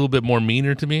cops are a little bit more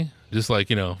meaner to me. Just like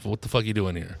what the fuck are you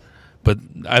doing here? But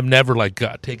I've never like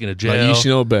got taken to jail. You should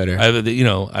know better.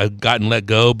 I've gotten let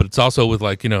go, but it's also with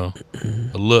like a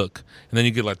look, and then you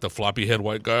get like the floppy head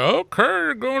white guy. Okay,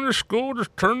 you're going to school.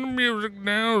 Just turn the music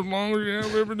down as long as you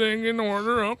have everything in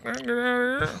order. Okay, get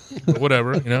out of here.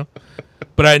 Whatever,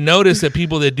 But I noticed that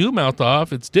people that do mouth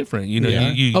off, it's different.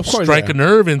 You strike a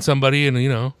nerve in somebody, and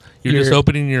you're just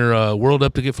opening your world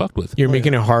up to get fucked with. You're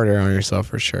making it harder on yourself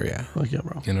for sure. Yeah. Fuck yeah,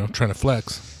 bro. Trying to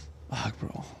flex. Fuck,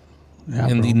 bro. Yeah,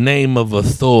 in the name of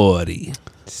authority.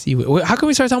 See, how can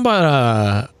we start talking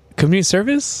about community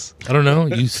service? I don't know.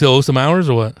 You still owe some hours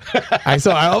or what? I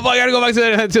gotta go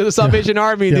back to the Salvation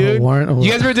Army, dude.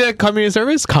 You guys ever did community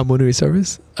service? Community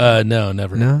service? No,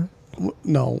 never.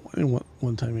 No,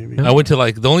 one time maybe. I went to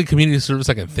like the only community service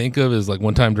I can think of is like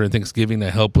one time during Thanksgiving I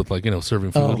helped with like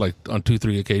serving food like on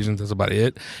 2-3 occasions. That's about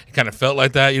it. It kind of felt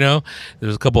like that,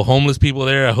 There's a couple homeless people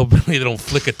there. I hope they don't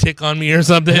flick a tick on me or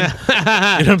something. You know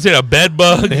what I'm saying? A bed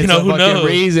bug. Who knows?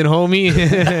 Raising homie.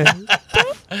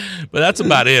 But that's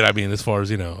about it. I mean, as far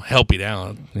as helping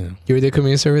out. You ever did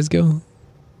community service, Gil?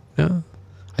 No.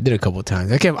 I did a couple of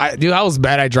times. I was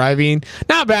bad at driving.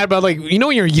 Not bad, but like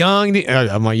when you're young.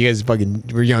 I'm like, you guys fucking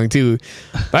were young too.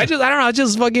 But I don't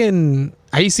know.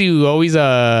 I used to always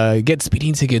get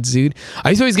speeding tickets, dude.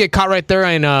 I used to always get caught right there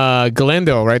in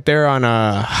Galendo, right there on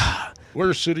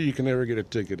Worst city you can ever get a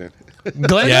ticket in.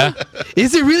 Glendale? Yeah.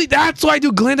 Is it really? That's why I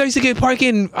do Glendale. I used to get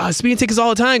parking speeding tickets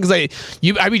all the time because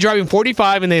I be driving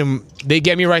 45 and then they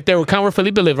get me right there. Kind of where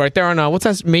Felipe live, right there on what's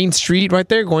that main street right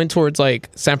there, going towards like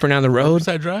San Fernando Road.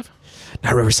 Riverside Drive?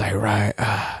 Not Riverside, right?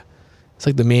 It's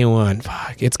like the main one.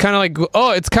 Fuck. It's kind of like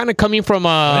it's kind of coming from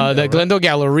the Glendale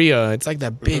Galleria. It's like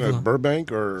that big Isn't that one.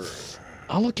 Burbank or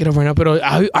I'll look it up right now. But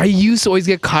I used to always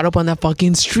get caught up on that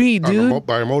fucking street, dude.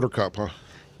 by a motor cop, huh?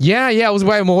 Yeah, I was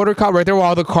by a motor cop right there where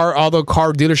all the car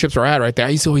dealerships are at right there. I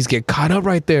used to always get caught up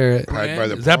right there. By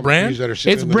the Is that palm Brand? trees that are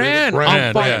sitting It's in the Brand. middle.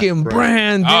 I'm fucking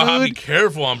Brand, dude. I'll be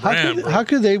careful on Brand, bro. How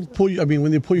could they pull you? I mean,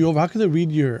 when they pull you over, how could they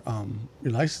read your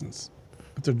license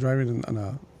if they're driving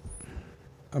on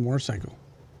a motorcycle?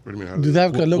 What do you mean? How Do they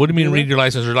have to look? What do you mean at read your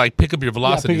license or like pick up your Yeah,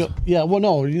 velocities? well,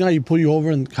 no. You know how you pull you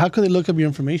over, and how could they look up your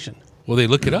information? Well, they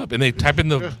look it up and they type in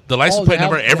the license Oh, plate they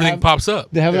number. have- Everything they have- pops up.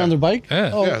 They have it Yeah. on their bike.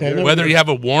 Yeah. Oh, Yeah, okay. they're- Whether you have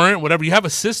a warrant, whatever, you have a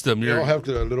system. They You're all have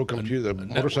the little computer. The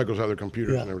motorcycles have their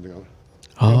computers Yeah. and everything else.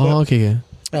 Oh, okay. Yeah.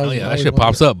 Oh, yeah, that shit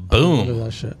pops up. Boom.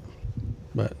 That shit.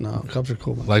 But no, cops are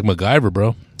cool. Man. like MacGyver,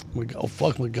 bro. Oh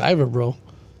fuck, MacGyver, bro.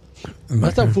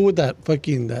 That's that fool with that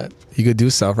fucking that You could do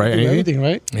stuff, right? everything,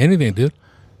 right? Anything, dude.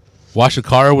 Wash a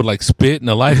car with like spit and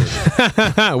a lighter.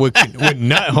 with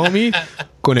nut, homie.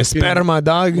 Con esperma,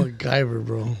 dog. MacGyver,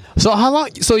 bro. So how long?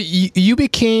 So you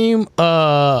became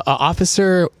a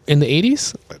officer in the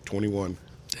 80s? At 21.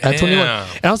 At 21. Damn.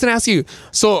 And I was gonna ask you,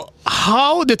 so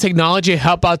how did technology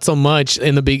help out so much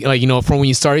in the big, like, you know, from when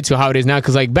you started to how it is now?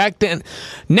 Because like back then,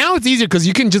 now it's easier because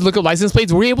you can just look up license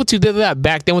plates. Were you able to do that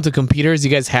back then with the computers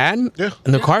you guys had? Yeah.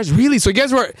 In the cars, really? So you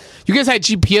guys had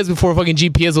GPS before fucking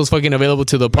GPS was fucking available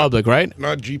to the public, right?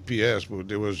 Not GPS,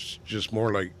 but it was just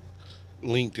more like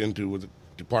linked into with the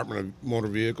Department of Motor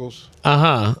Vehicles. Uh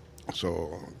huh.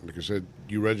 So, like I said,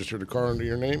 you register the car under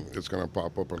your name, it's going to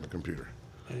pop up on the computer.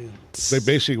 They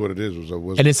basically what it is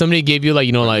was And then somebody gave you like,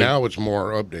 you know, like now it's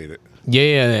more updated.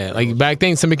 yeah. Like back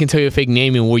then, somebody can tell you a fake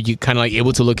name, and were you kind of like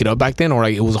able to look it up back then, or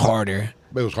like it was harder?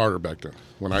 But it was harder back then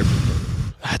when I.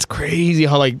 That's crazy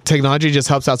how like technology just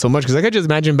helps out so much. Because I could just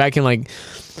imagine back in like,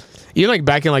 even like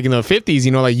back in like in the 50s,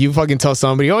 you know, like you fucking tell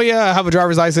somebody, oh yeah, I have a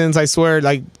driver's license, I swear,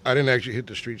 like I didn't actually hit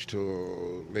the streets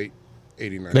till late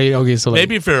 '89. they okay, so like,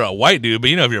 Maybe if you're a white dude, but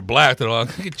you know if you're black, they're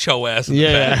like, get your ass in the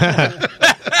back. yeah,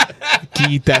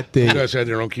 keep that You thing. guys had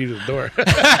their own key to the door.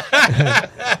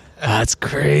 That's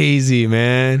crazy,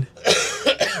 man.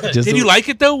 Just Did you like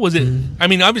it though? Was it? I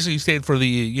mean, obviously you stayed for the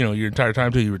your entire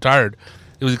time till you retired.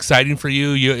 It was exciting for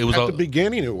you. It was At all, the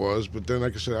beginning, it was, but then,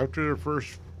 like I said, after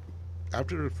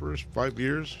the first 5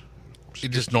 years, it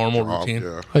just normal job, routine.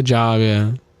 Yeah, a job,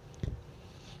 yeah.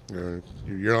 You're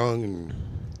young and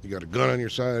you got a gun on your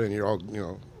side, and you're all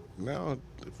now.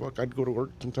 Fuck, I'd go to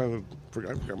work sometimes. I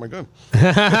forgot my gun.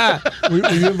 Were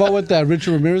you involved with that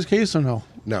Richard Ramirez case or no?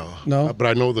 No, but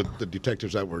I know the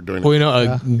detectives that were doing Well, it. you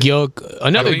know,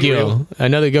 another Gil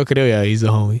Cadilla, he's a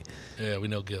homie. Yeah, we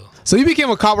know Gil. So you became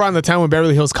a cop around the time when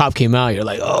Beverly Hills Cop came out. You're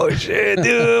like, oh shit,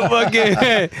 dude, fucking.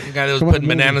 The guy that was putting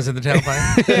bananas in the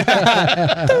tailpipe.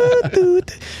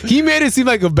 He made it seem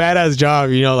like a badass job,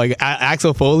 you know, like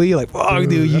Axel Foley. Like, fuck,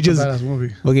 dude, you That's a just badass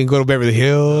movie. fucking go to Beverly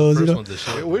Hills. You First know? one's a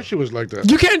shit. I wish it was like that.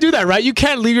 You can't do that, right? You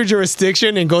can't leave your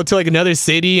jurisdiction and go to like another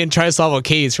city and try to solve a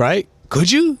case, right?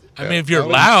 Could you? I mean, if you're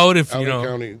Allen- loud, if Allen you know.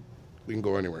 County, we can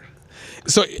go anywhere.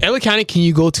 So LA County, can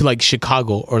you go to like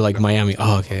Chicago or like Miami?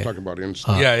 Oh, okay. Talking about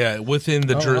instant. Yeah, within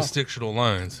the jurisdictional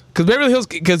lines. Because Beverly Hills,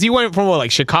 because he went from what, like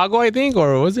Chicago, I think,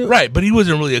 or was it? Right, but he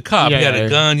wasn't really a cop. Yeah, he had a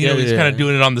gun. You know, he was kind of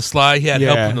doing it on the sly. He had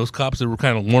help Yeah. from those cops that were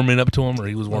kind of warming up to him, or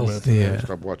he was warming up to him. Yeah.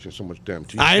 Stop watching so much damn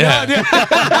TV. I know, Yeah. dude.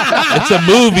 It's a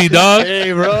movie, dog.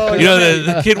 Hey, bro. You know,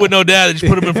 the kid with no dad, they just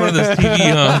put him in front of this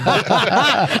TV,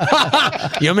 huh?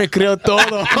 Yo me creo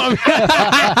todo.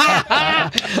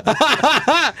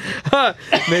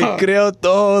 Me creo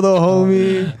todo,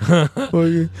 homie.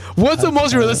 Okay. What's the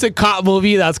most realistic cop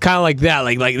movie that's kind of like that?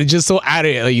 Like it's just so out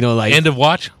of it, like, you know, like End of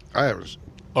Watch. I haven't.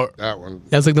 Or- That one.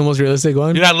 that's like the most realistic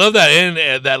one. Dude, I love that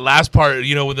end, that last part,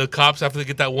 you know, when the cops, after they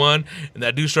get that one, and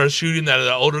that dude starts shooting, that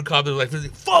older cop, they're like,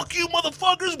 fuck you,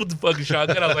 motherfuckers, with the fucking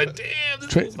shotgun. I was like, damn,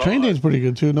 this was Train hard. Day's pretty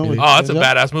good too. No, Oh, that's a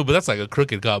badass movie, but that's like a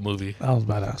crooked cop movie. That was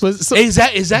badass. But so, Hey,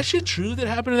 is that shit true that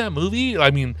happened in that movie?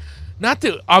 I mean, not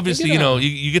that, obviously, you know,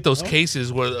 you get those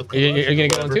cases where... you're gonna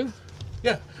get one too?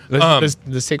 Yeah.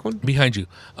 Let's take one. Behind you.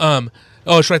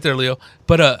 Oh, it's right there, Leo.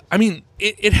 But I mean,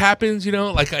 it happens, you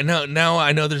know. Like I know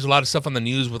there's a lot of stuff on the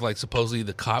news with like supposedly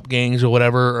the cop gangs or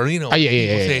whatever, or you know, Yeah,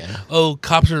 people say, oh,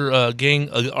 cops are a gang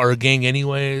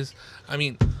anyways. I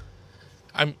mean,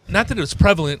 I'm not that it's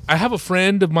prevalent. I have a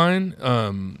friend of mine.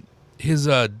 His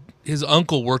his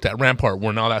uncle worked at Rampart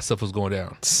when all that stuff was going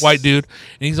down. White dude,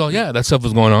 and he's all, yeah, that stuff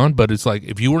was going on, but it's like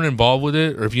if you weren't involved with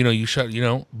it, or if you shut,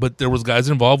 but there was guys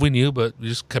involved, we knew, but we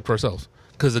just kept to ourselves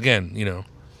because again,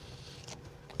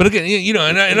 But again,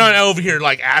 and I'm not over here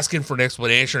like asking for an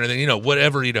explanation or anything,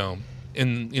 whatever, in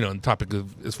the topic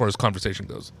of as far as conversation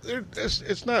goes.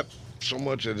 It's not so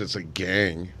much that it's a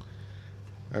gang.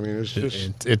 I mean, it's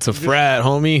just it's a frat,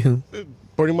 homie.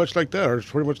 pretty much like that, or it's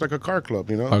pretty much like a car club,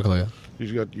 Car club, yeah.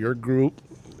 You got your group,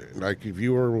 like if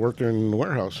you were working in the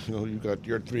warehouse, you got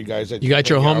your 3 guys that you got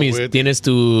your hang out homies. with. Tienes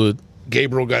tu.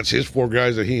 Gabriel got his 4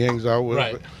 guys that he hangs out with.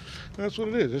 Right. But that's what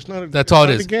it is. It's not. That's all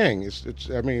it is. A gang. It's.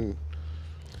 I mean.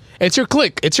 It's your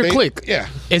clique. It's your clique. Yeah.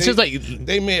 It's just like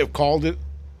they may have called it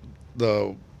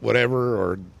the whatever,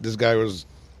 or this guy was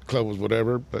club was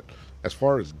whatever, but as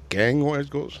far as gang wise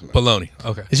goes, no. Baloney.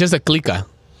 Okay. it's just a clica.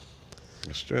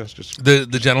 It's just The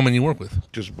gentleman you work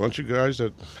with. just a bunch of guys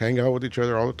that hang out with each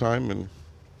other all the time, and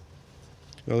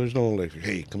there's no like,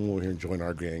 hey, come over here and join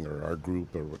our gang or our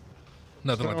group or what.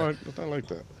 Nothing like that. Nothing like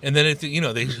that. And then if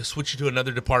they switch you to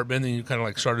another department, and you kind of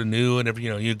like start anew, and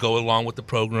you go along with the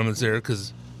program that's there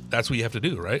because that's what you have to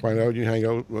do, right? Find out you hang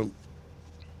out. Well,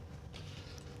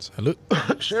 Salud.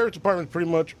 Sheriff's Department pretty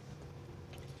much.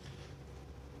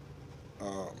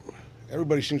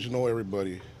 Everybody seems to know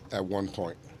everybody at one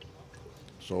point.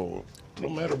 So no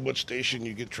matter what station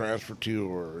you get transferred to,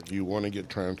 or you want to get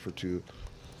transferred to,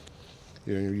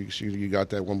 you got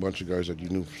that one bunch of guys that you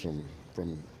knew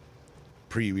from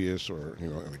previous, or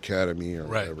an academy or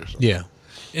Right. whatever. So. Yeah.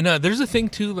 And there's a thing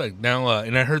too, like now,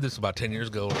 and I heard this about 10 years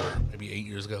ago or maybe 8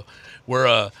 years ago,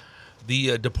 where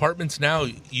the departments now,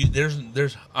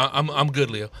 I'm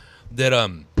good, Leo,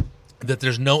 that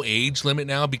there's no age limit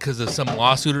now because of some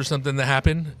lawsuit or something that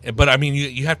happened. But I mean,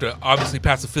 you have to obviously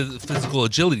pass a physical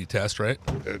agility test, right?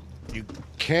 You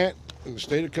can't, in the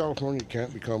state of California, you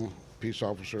can't become a peace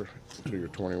officer until you're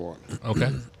 21.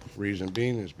 Okay. Reason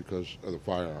being is because of the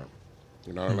firearm.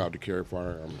 You're not allowed to carry a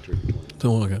firearm until you're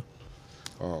 21.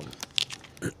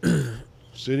 Okay.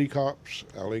 City cops,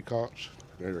 LA cops,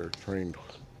 they're trained.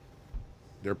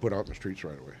 They're put out in the streets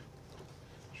right away.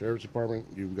 Sheriff's Department,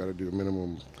 you've got to do a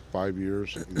minimum 5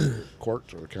 years in either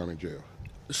courts or the county jail.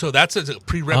 So that's a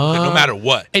prerequisite no matter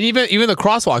what. And even the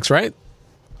crosswalks, right?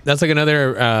 That's like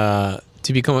another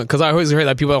to become, because I always heard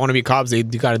that people that want to be cops, you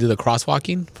got to do the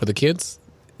crosswalking for the kids.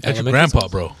 That's your Elementary grandpa,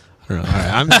 schools. bro. I don't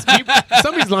know. All right,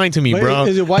 somebody's lying to me, Wait, bro.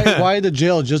 Is it why the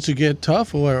jail, just to get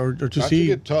tough, or to Not see? to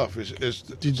get tough. It's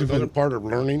another part of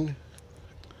learning,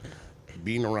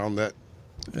 being around that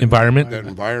Environment.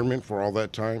 environment for all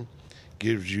that time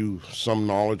gives you some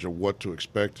knowledge of what to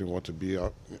expect and what to be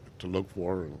out to look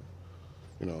for, and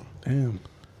Damn.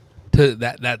 To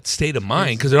that state of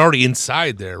mind, because they're already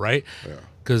inside there, right? Yeah.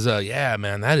 Because, yeah,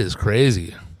 man, that is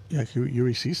crazy. Yeah,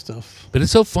 you see stuff. But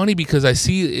it's so funny because I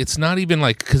see it's not even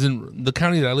like, because in the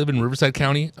county that I live in, Riverside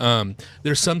County,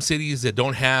 there's some cities that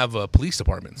don't have police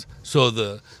departments. So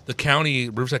the county,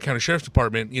 Riverside County Sheriff's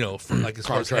Department, for like as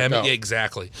far as Contract out. yeah,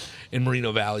 exactly, in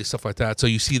Moreno Valley, stuff like that. So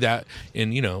you see that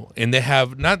in, and they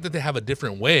have, not that they have a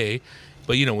different way,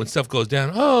 but when stuff goes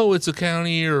down, oh, it's a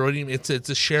county, or it's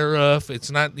a sheriff.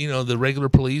 It's not the regular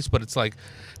police, but it's like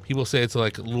people say it's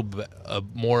like a little bit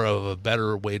more of a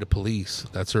better way to police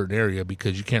that certain area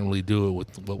because you can't really do it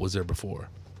with what was there before.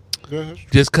 Yeah, that's true.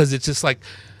 Just because it's just like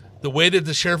the way that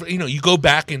the sheriff, you go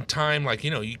back in time, like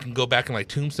you can go back in like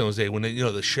Tombstone's day when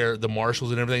the sheriff, the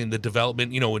marshals, and everything, and the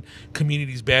development, when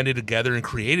communities banded together and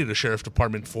created a sheriff's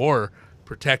department for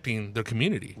protecting their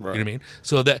community. Right. You know what I mean?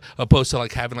 So that opposed to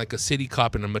like having like a city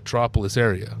cop in a metropolis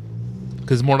area.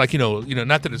 Because more like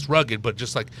not that it's rugged, but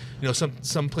just like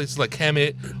some places like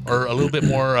Hemet are a little bit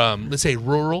more let's say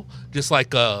rural, just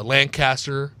like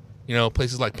Lancaster,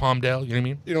 places like Palmdale. You know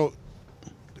what I mean?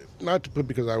 Not to put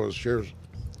because I was sheriff,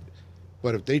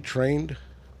 but if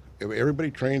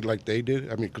everybody trained like they did,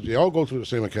 I mean, because they all go through the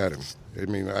same academy. I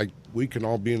mean, we can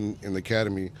all be in the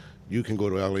academy. You can go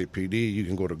to LAPD, you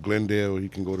can go to Glendale, you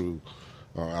can go to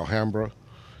Alhambra.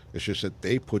 It's just that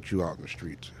they put you out in the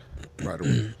streets right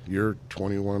away. You're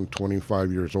 21,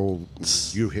 25 years old,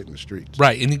 you hitting the streets.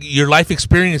 Right, and your life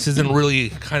experience isn't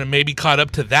really kind of maybe caught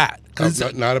up to that.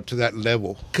 Not up to that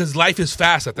level. Because life is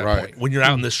fast at that Right. point when you're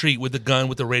out in the street with the gun,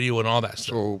 with the radio, and all that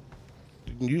stuff. So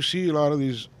you see a lot of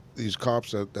these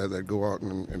cops that go out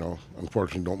and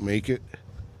unfortunately don't make it.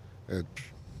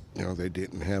 They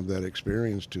didn't have that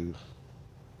experience to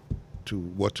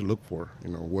what to look for,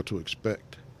 what to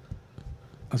expect.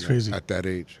 That's crazy. At that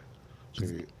age.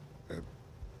 See, at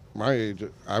my age,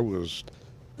 I was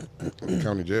in the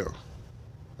county jail.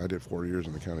 I did 4 years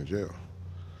in the county jail.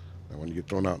 And when you get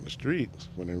thrown out in the streets,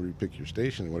 whenever you pick your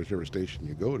station, whatever station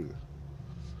you go to,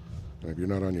 and if you're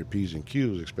not on your P's and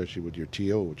Q's, especially with your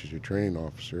TO, which is your training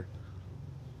officer,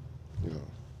 you know,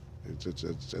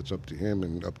 it's up to him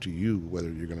and up to you whether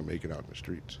you're going to make it out in the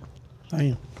streets.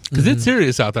 Damn. Because it's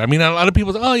serious out there. I mean, a lot of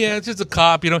people say, "Oh yeah, it's just a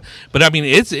cop," you know. But I mean,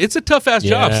 it's a tough ass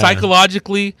job,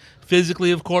 psychologically,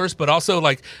 physically, of course, but also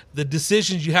like the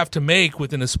decisions you have to make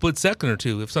within a split second or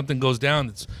two. If something goes down,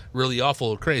 it's really awful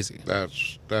or crazy.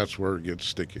 That's where it gets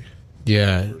sticky.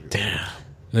 Yeah. Damn.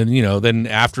 Then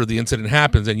after the incident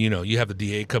happens, and you have the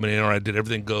DA coming in. All right, did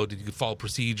everything go? Did you follow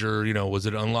procedure? Was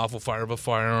it unlawful fire of a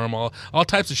firearm? All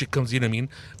types of shit comes. You know what I mean?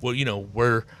 Well,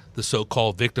 where the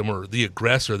so-called victim or the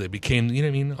aggressor, they became. You know what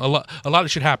I mean? A lot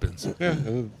of shit happens. Yeah,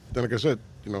 and then like I said,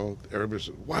 everybody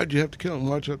says, "Why'd you have to kill him?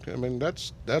 Why'd you have to?" I mean,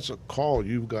 that's a call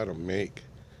you've got to make.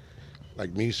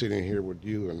 Like me sitting here with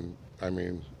you, and I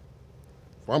mean,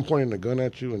 if I'm pointing a gun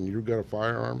at you and you've got a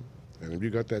firearm, and if you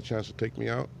got that chance to take me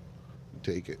out,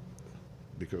 take it,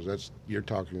 because you're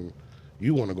talking.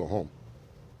 You want to go home.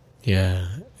 Yeah.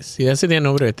 See, that's the thing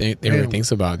nobody ever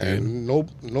thinks about, dude. And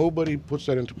nobody puts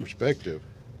that into perspective.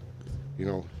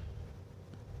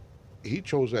 He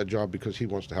chose that job because he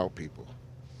wants to help people.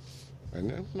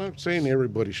 And I'm not saying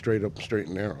everybody's straight up, straight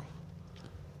and narrow.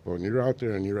 But when you're out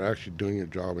there and you're actually doing your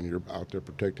job and you're out there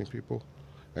protecting people,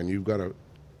 and you've got to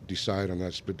decide on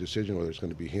that split decision whether it's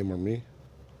going to be him or me,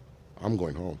 I'm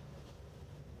going home.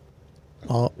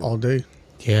 All day.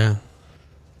 Yeah.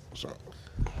 So,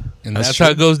 And that's how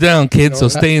it goes down, kids. So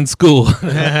stay in school.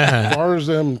 as far as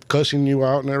them cussing you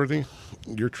out and everything,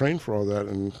 you're trained for all that,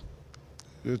 and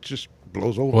it just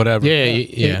blows over. Whatever.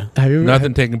 Yeah. Have you ever,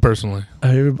 Nothing taken personally.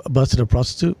 have you ever busted a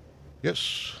prostitute?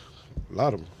 Yes, a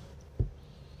lot of them.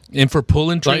 And for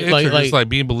pulling tricks, or just like- like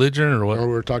being belligerent, or what?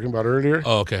 Remember we were talking about earlier?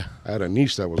 Oh, okay. I had a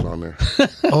niece that was on there.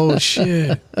 Oh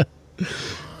shit.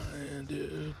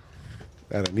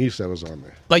 I had a niece that was on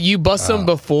there. Like you bust them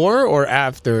before or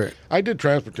after? I did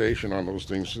transportation on those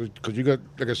things because you got,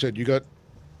 like I said, you got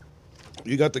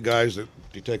the guys, that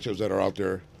detectives that are out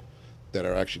there that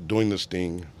are actually doing this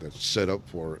thing that's set up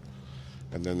for it,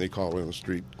 and then they call in the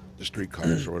street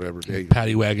cars or whatever. Hey,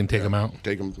 Paddy wagon, take them out.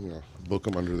 take them, book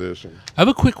them under this. And I have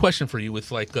a quick question for you with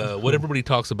like what everybody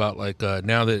talks about, like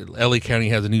now that LA County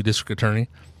has a new district attorney.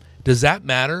 Does that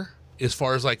matter as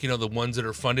far as like, the ones that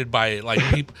are funded by like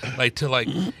people like to like,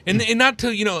 and not to,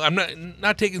 I'm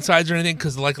not taking sides or anything,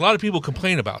 because like a lot of people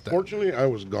complain about that. Fortunately, I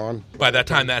was gone By the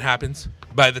time that happened.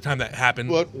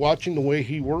 But watching the way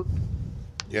he worked,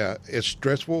 yeah, it's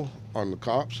stressful on the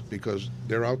cops because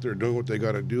they're out there doing what they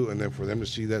got to do, and then for them to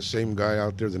see that same guy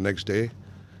out there the next day,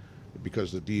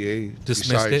 because the DA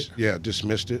Dismissed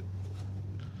it.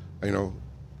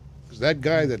 'Cause that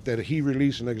guy that he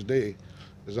released the next day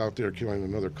is out there killing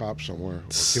another cop somewhere, or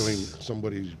killing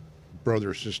somebody's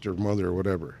brother, sister, mother, or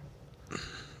whatever.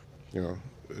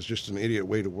 It's just an idiot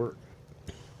way to work.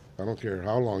 I don't care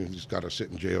how long he's got to sit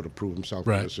in jail to prove himself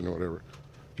innocent or whatever.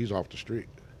 He's off the street.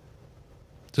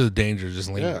 To the danger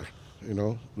just linger.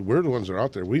 Yeah, we're the ones that are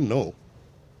out there. We know.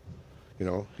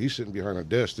 He's sitting behind a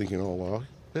desk thinking, "Oh well,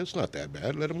 it's not that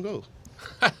bad. Let him go."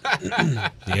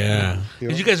 Yeah.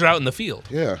 Because you guys are out in the field.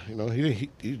 Yeah, he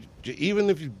even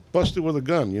if you busted with a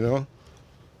gun, well,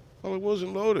 it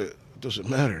wasn't loaded. It doesn't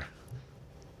matter.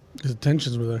 His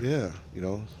tensions were there.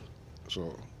 Yeah,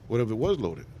 So what if it was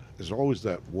loaded? There's always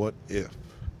that what if.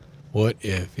 What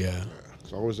if? Yeah.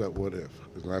 It's always that what if,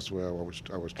 and that's the way I was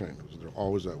trained. There's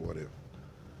always that what if.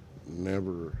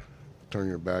 Never turn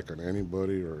your back on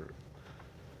anybody, or.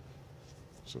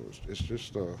 So it's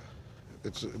just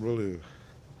it's really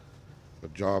a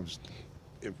job.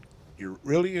 If you're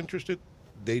really interested,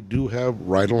 they do have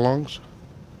ride-alongs.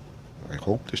 I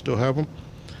hope they still have them.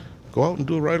 Go out and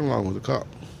do a ride-along with a cop,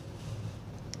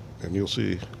 and you'll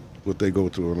see what they go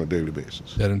through on a daily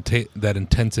basis. That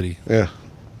intensity. Yeah.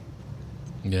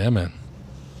 Yeah, man.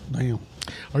 Damn.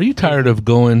 Are you tired of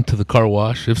going to the car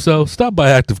wash? If so, stop by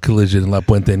Active Collision in La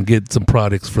Puente and get some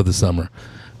products for the summer.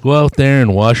 Go out there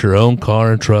and wash your own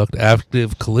car and truck.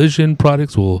 Active Collision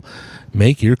products will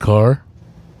make your car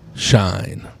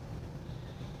shine.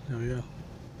 Hell yeah.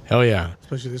 Hell yeah.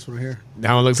 Especially this one right here.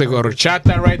 That one looks like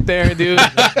horchata right there, dude.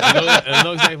 It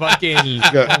looks like fucking You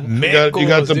got the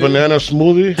mecos, dude. banana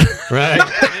smoothie. Right?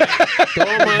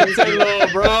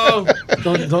 Tómatelo, bro.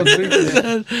 Don't drink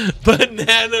it.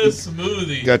 Banana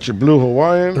smoothie. Got your blue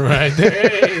Hawaiian. Right there.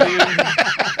 Hey, dude.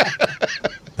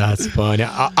 That's funny.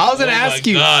 I was going to ask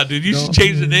you. God, dude, you should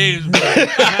change the names, bro.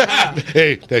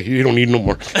 Hey, you don't need no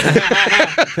more.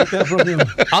 That from him.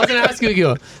 I was going to ask you,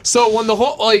 Gil. So when the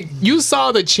whole, you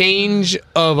saw the change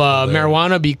of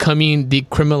marijuana becoming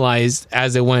decriminalized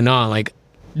as it went on,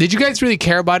 Did you guys really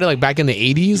care about it like back in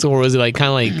the 80s, or was it like kind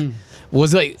of like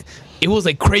was it was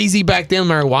like crazy back then,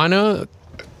 marijuana?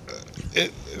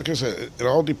 Like I said, it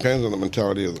all depends on the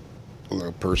mentality of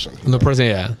the person. The person,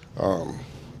 yeah.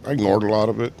 I ignored a lot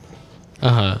of it.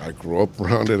 Uh-huh. I grew up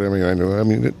around it. I mean, I know. I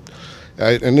mean,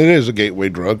 and it is a gateway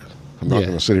drug. I'm not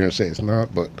going to sit here and say it's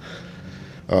not, but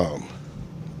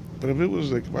if it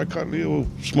was like, if I caught Leo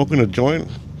smoking a joint,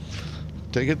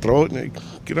 take it, throw it, and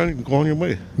get on, go on your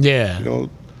way. Yeah. You know,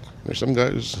 there's some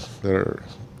guys that are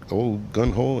old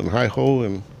gun ho and high ho,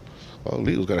 and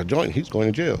Leo's got a joint, he's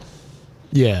going to jail.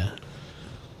 Yeah.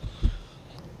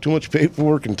 Too much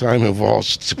paperwork and time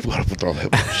involved to put up with all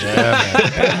that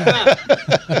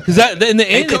bullshit. Because in the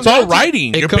end, it's all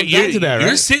writing. It comes down to that, right?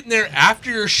 You're sitting there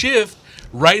after your shift,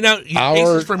 writing out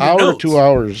Hour, from your notes. 2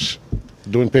 hours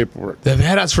doing paperwork. They've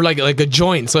had us for like a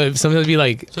joint, so if sometimes be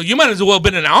like, So you might as well have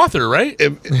been an author, right?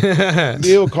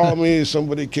 Leo called me,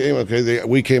 somebody came,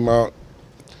 we came out,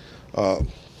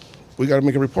 we got to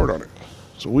make a report on it.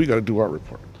 So we got to do our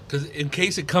report. Because in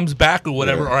case it comes back or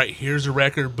whatever, all right, here's a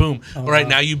record, boom. All right,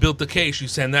 now you built the case. You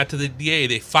send that to the DA.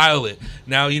 They file it.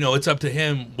 Now, it's up to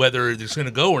him whether it's going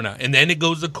to go or not. And then it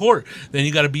goes to court. Then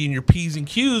you got to be in your P's and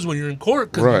Q's when you're in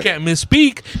court because you can't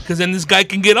misspeak because then this guy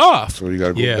can get off. So you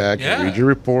got to go back and read your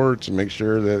reports and make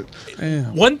sure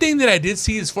that... One thing that I did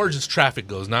see as far as just traffic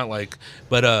goes, not like,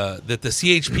 but that the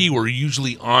CHP were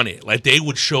usually on it. Like they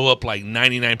would show up like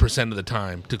 99% of the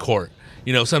time to court.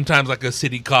 Sometimes like a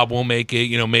city cop won't make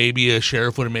it. Maybe a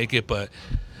sheriff wouldn't make it, but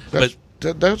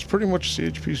that's pretty much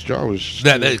CHP's job. Is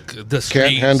the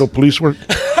can't handle police work.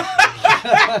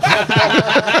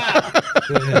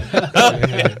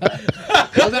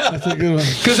 That's a good one.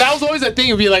 because that was always a thing.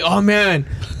 It'd be like, oh man,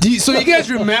 so you guys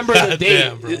remember the date?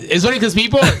 Damn, bro. It's funny because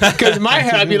in my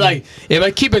head I'd be like, if I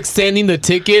keep extending the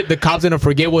ticket, the cop's gonna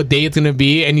forget what day it's gonna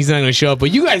be, and he's not gonna show up. But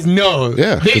you guys know,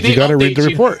 Yeah, because you got to read the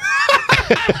report.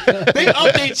 They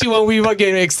update you when we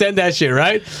fucking extend that shit,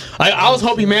 right? I was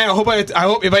hoping, man. I hope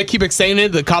if I keep extending it,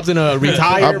 the cop's gonna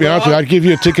retire. I'll be honest with you, I'd give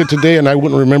you a ticket today and I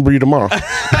wouldn't remember you tomorrow.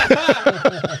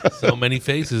 So many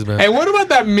faces, man. Hey, what about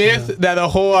that myth? That the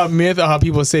whole myth of how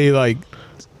people say like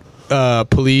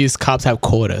police cops have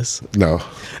quotas. No.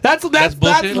 That's bullshit.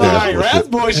 That's lie, right? That's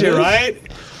bullshit, right?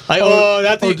 Like,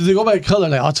 that's do they go by color?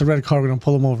 Like, it's a red car. We're gonna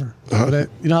pull them over. You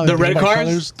know how The they red go by cars?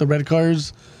 colors? The red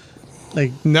cars.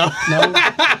 Like no.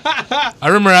 I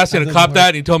remember asking a cop that,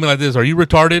 and he told me like this: "Are you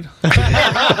retarded?"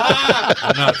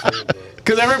 I'm not sure, bro.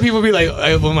 Because I heard people be like,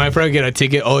 when my friend get a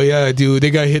ticket, oh yeah, dude, they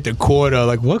got hit the quota.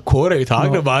 Like, what quota are you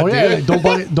talking about, dude? Yeah,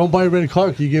 don't buy a red car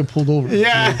because you get pulled over.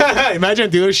 Yeah, imagine a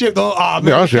dealership. Oh, To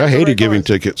be honest with you, I hated giving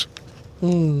tickets.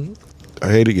 I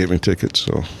hated giving tickets.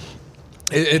 So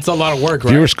it's a lot of work,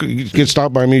 if right? you get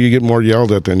stopped by me, you get more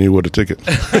yelled at than you would a ticket.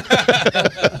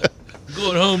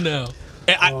 Going home now.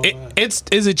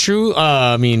 Is it true?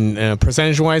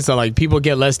 Percentage wise, that like people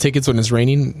get less tickets when it's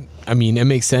raining. I mean, it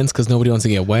makes sense because nobody wants to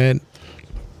get wet.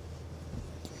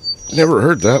 Never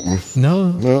heard that one.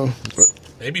 No. But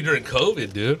Maybe during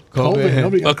COVID, dude.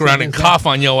 COVID. Fuck around and cough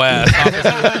on your ass.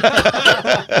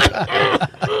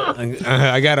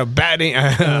 I got a bat.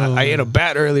 I ate a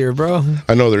bat earlier, bro.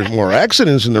 I know there's more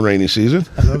accidents in the rainy season.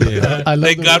 I love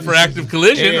Thank God for active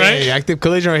collision, right? Active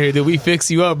collision right here. Did we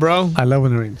fix you up, bro? I love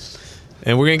when it rains.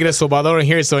 And we're gonna get a sobador in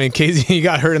here, so in case you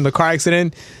got hurt in the car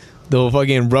accident, they'll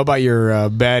fucking rub out your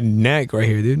bad neck right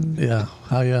here, dude. Yeah,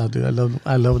 hell yeah, dude. I love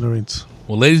when it rains.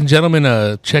 Well, ladies and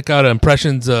gentlemen, check out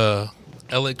Impressions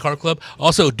LA Car Club.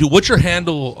 Also, dude, what's your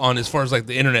handle on as far as like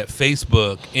the internet?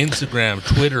 Facebook, Instagram,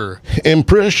 Twitter?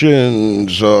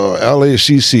 Impressions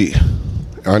LACC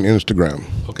on Instagram.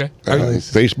 Okay.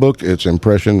 Facebook, it's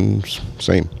Impressions,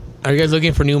 same. Are you guys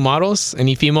looking for new models?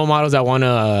 Any female models that want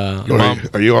to?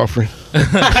 Are you offering?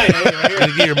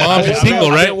 Gonna get your mom's a single,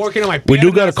 right? Working on my We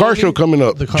do got a car show coming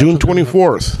up, June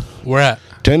 24th, Where at?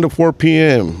 10 to 4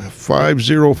 p.m.,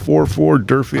 5044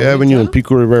 Durfee Avenue in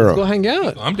Pico Rivera. Go hang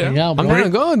out. I'm down. Yeah, I'm gonna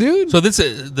go, dude. So this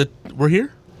is we're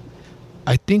here.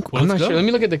 I think Well, I'm not let's go. sure. Let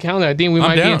me look at the calendar. I think we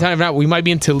might be in down. time. If not, we might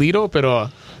be in Toledo, but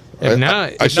if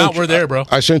not, If not, we're there, bro.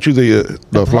 I sent you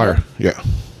the flyer. Yeah.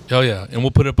 Hell yeah, and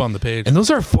we'll put it up on the page. and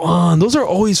those are fun. Those are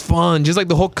always fun. Just like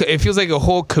the whole, it feels like a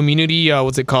whole community.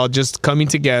 What's it called? Just coming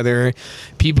together,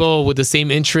 people with the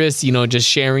same interests. Just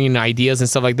sharing ideas and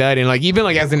stuff like that. And like even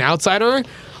like as an outsider,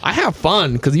 I have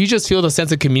fun because you just feel the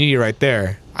sense of community right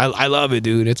there. I love it,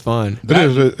 dude. It's fun. It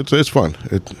is. It's fun.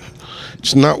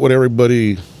 It's not what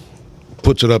everybody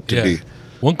puts it up to be.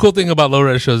 One cool thing about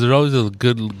LowRider shows, there's always a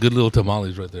good little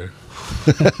tamales right there.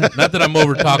 Not that I'm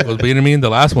over tacos, but you know what I mean? The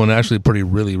last one actually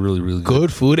really good.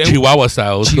 Good food. And, Chihuahua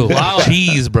style. It was cool. Chihuahua.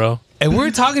 Cheese, bro. and we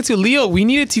were talking to Leo. We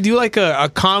needed to do like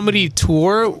a comedy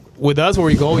tour with us where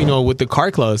we go, with the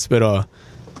car clubs. But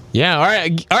yeah, all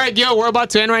right, Gil, we're about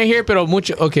to end right here. But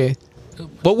mucho, okay.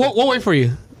 But we'll wait for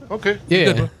you. Okay. Yeah.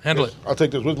 Good, bro. Handle it. I'll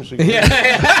take this with me. So you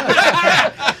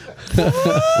Yeah.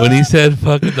 When he said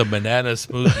fucking the banana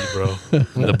smoothie, bro.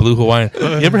 The blue Hawaiian.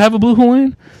 You ever have a blue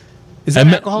Hawaiian? Is that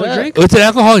an alcoholic drink? It's an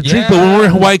alcoholic drink, but when we were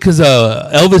in Hawaii, because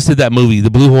Elvis did that movie,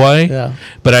 The Blue Hawaii. Yeah.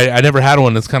 But I never had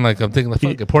one. It's kind of like, I'm thinking, like,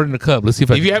 fuck it, pour it in a cup. Let's see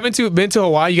if I If you haven't been to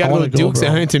Hawaii, you got to go to Duke's bro.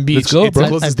 at Huntington Beach. Let's go, It's bro. the I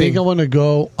closest think thing. I want to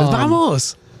go.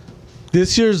 Vamos.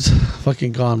 This year's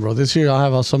fucking gone, bro. This year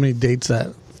I'll have so many dates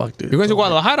that fuck, dude. You're going to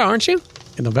Guadalajara, aren't you?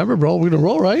 in November, bro. We're gonna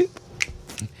roll, right?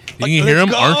 Didn't you hear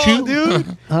him? Aren't you?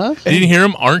 dude? Huh? Didn't you hear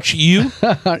him? Aren't you?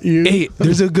 You? Hey,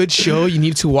 there's a good show you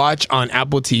need to watch on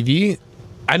Apple TV.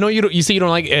 I know you don't, you say you don't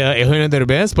like Eugenio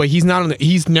Derbez, but he's not on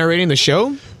he's narrating the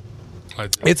show.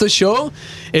 It's a show.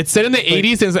 It's set in the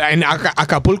 80s and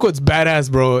Acapulco. It's badass,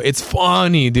 bro. It's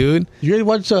funny, dude. You guys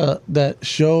watch that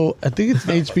show? I think it's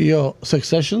HBO,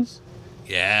 Successions.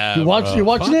 Yeah. You watch? bro. You're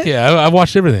watching it? Yeah, I've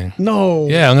watched everything. No.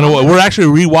 Yeah, we're actually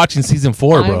rewatching season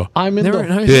 4, bro. I'm in Never- the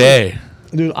never- Dude, hey.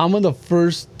 dude. I'm on the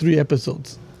first 3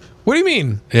 episodes. What do you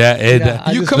mean? Yeah, Yeah,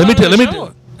 I You just- come let me out tell of let the me.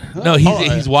 show. No,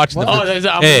 he's watching the. Oh,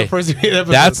 I'm hey, the first episode.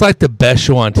 that's like the best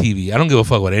show on TV. I don't give a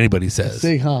fuck what anybody says.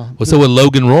 Sick, huh? What's up with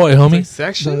Logan Roy, homie?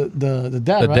 section. The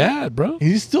dad, The right? dad, bro.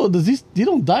 He's still does he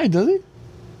don't die, does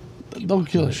he? Don't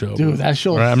kill it, Show, dude. bro. That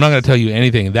show. All right, I'm not gonna tell you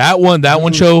anything. That one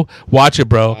show, watch it,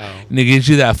 bro. And it gives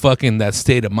you that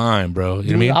state of mind, bro.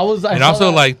 You know what I mean? I and saw also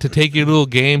that. like to take your little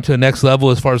game to the next level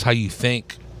as far as how you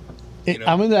think.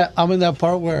 I'm in that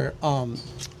part where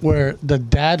the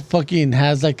dad fucking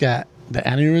has like the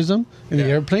aneurysm in the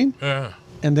airplane, Yeah.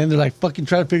 and then they're like fucking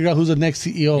trying to figure out who's the next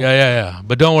CEO. Yeah.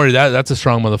 But don't worry, that's a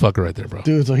strong motherfucker right there, bro.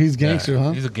 Dude, so he's gangster, Yeah,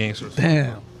 huh? He's a gangster.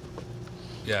 Damn.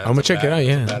 Yeah, I'm gonna check it out.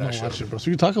 Yeah. Badass I'm show. watch it, bro.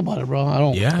 So you talk about it, bro. I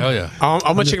don't. Yeah. Hell yeah. I'm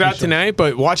gonna check it out tonight,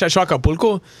 but watch that show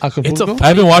Acapulco. Acapulco? I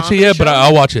haven't watched it yet, but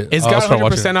I'll watch it. It's I'll got start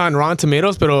watching 100% on Rotten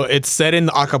Tomatoes, but it's set in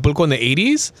Acapulco in the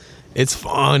 80s. It's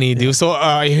funny, dude. So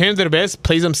Eugenio Derbez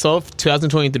plays himself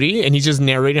 2023, and he's just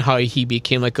narrating how he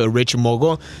became like a rich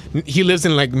mogul. He lives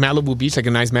in like Malibu Beach, like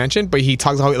a nice mansion, but he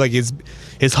talks how like his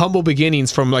humble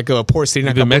beginnings from like a poor city in The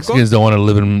Acapulco. Mexicans don't want to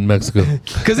live in Mexico.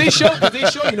 Because they show,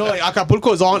 like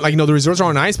Acapulco is all like, the resorts are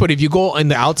all nice, but if you go in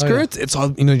the outskirts, it's all,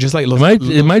 just like.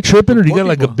 Am I tripping, or do you got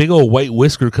like a people. big old white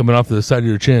whisker coming off the side of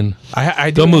your chin?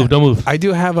 I do Don't move. I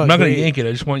do have a. I'm not gonna great- yank it.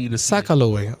 I just want you to see it. Sácalo,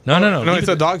 güey. No. No, it's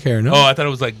a dog hair. No. Oh, I thought it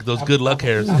was like those good luck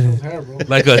hairs, Hair, bro.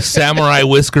 like a samurai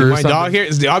whisker or My something. dog hair.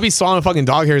 I'll be swallowing fucking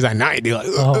dog hairs at night, dude.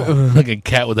 Like, Like a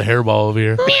cat with a hairball over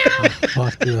here.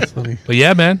 Fuck, dude, that's funny. But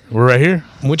yeah, man, we're right here.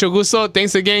 Mucho gusto.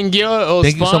 Thanks again, Gil. It was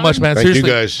Thank you so fun. much, man. Thank you,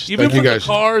 Seriously, guys. Even Thank you, for guys. the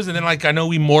cars, and then like I know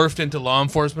we morphed into law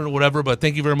enforcement or whatever. But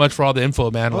thank you very much for all the info,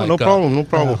 man. Oh, Like, no problem. No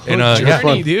problem. And, Journey, yeah.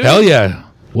 fun. dude. Hell yeah.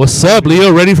 What's up,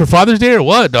 Leo? Ready for Father's Day or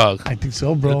what, dog? I think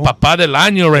so, bro. Papa del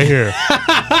año right here.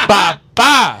 Papa.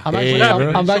 I'm actually, Yeah, I'm,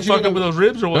 bro. I'm You actually fuck up gonna, with those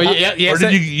ribs or what? Oh, yeah, or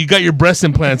did you got your breast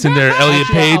implants in there, Elliot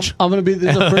Page? I'm gonna be.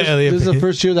 This is the first. Elliot This is the Page.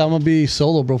 first year that I'm gonna be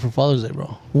solo, bro, for Father's Day,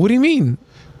 bro. What do you mean?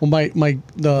 Well,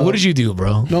 What did you do,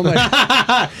 bro? No,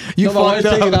 my You no, my wife's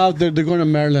fucked taking up. out. They're going to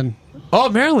Maryland. Oh,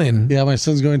 Maryland. Yeah, my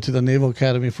son's going to the Naval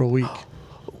Academy for a week.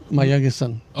 My youngest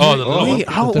son. Oh, the little Wait,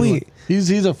 one. wait.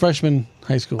 He's a freshman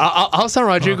high school. I'll sound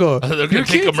Rodrigo. They're gonna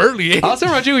take them early. Eh? I'll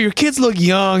sound Rodrigo. Your kids look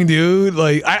young, dude.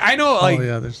 Like I know, like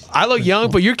yeah, there's- I look young,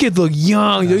 but your kids look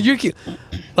young. Your kid,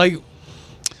 like,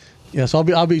 Yeah, so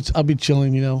I'll be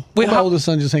chilling, you know. Wait, my how- oldest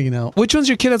son just hanging out. which one's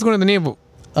your kid that's going to the naval?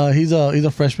 He's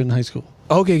a freshman in high school.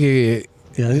 Okay.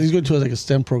 Yeah, he's going to like a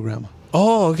STEM program,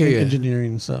 Oh, okay.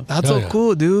 engineering and stuff. That's Hell so yeah.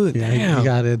 cool, dude. Yeah, Damn. he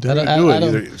got it. Dude. Do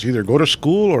it. It's either go to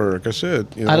school or, like I said,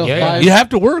 Out of Yeah. five, You have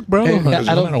to work, bro. Hey, No I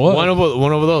don't- matter what.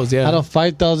 One of those, yeah. out of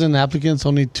 5,000 applicants,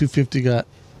 only 250 got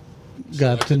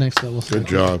to the next level. So Good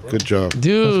job. Good job. that's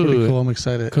Dude, pretty cool. I'm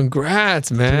excited.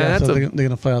 congrats, man. Yeah, That's so a, they're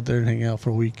gonna fly out there and hang out for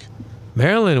a week.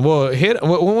 Maryland. Well,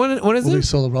 when is We'll be it?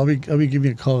 solo, bro. I'll be giving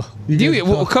you a call. You Dude, guys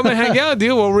we'll call. come and hang out,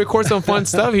 dude. We'll record some fun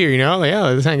stuff here, Like, yeah,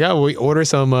 let's hang out. We order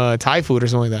some Thai food or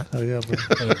something like that. Oh yeah,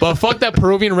 bro. But fuck that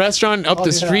Peruvian restaurant up Oh,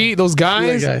 the yeah. street. Those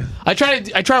guys. That I tried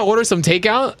to order some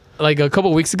takeout like a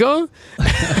couple weeks ago,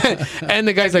 and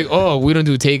the guy's like, "Oh, we don't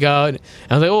do takeout." And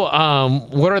I was like, "Oh,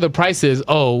 what are the prices?"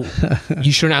 "Oh,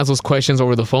 you shouldn't ask those questions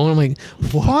over the phone." I'm like,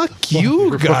 "Fuck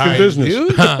you guys, business.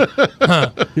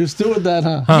 dude." You're still with that,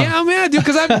 huh? Yeah, man, dude.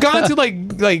 Because I've gone to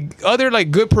like other like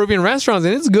good Peruvian restaurants,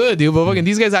 and it's good, dude. But fucking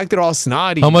these guys acted all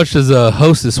snotty. How much does a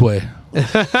hostess weigh?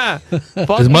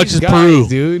 Fuck As much these as guys, Peru.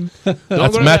 dude. That's go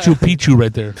to Machu that- Picchu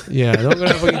right there. Yeah, don't go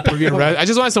to fucking Peruvian restaurant. I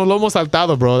just want some lomo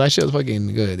saltado, bro. That shit was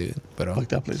fucking good, dude. But all Fuck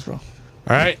that place, bro.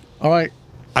 right, All right.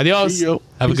 adios. See you.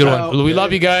 Have a Peace good out. one. We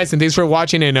love you guys, and thanks for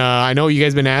watching. And I know you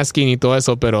guys been asking y todo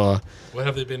eso, pero What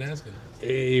have they been asking?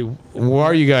 hey, where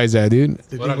are you guys at, dude?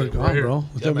 They What think are we're they? gone, Right here. bro. Yeah,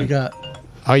 That's what we man. got.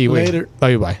 How you? Wait. Later.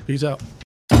 Love you. Bye. Peace out.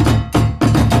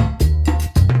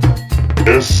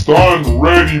 Están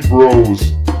ready,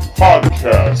 bros.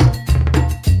 Podcast.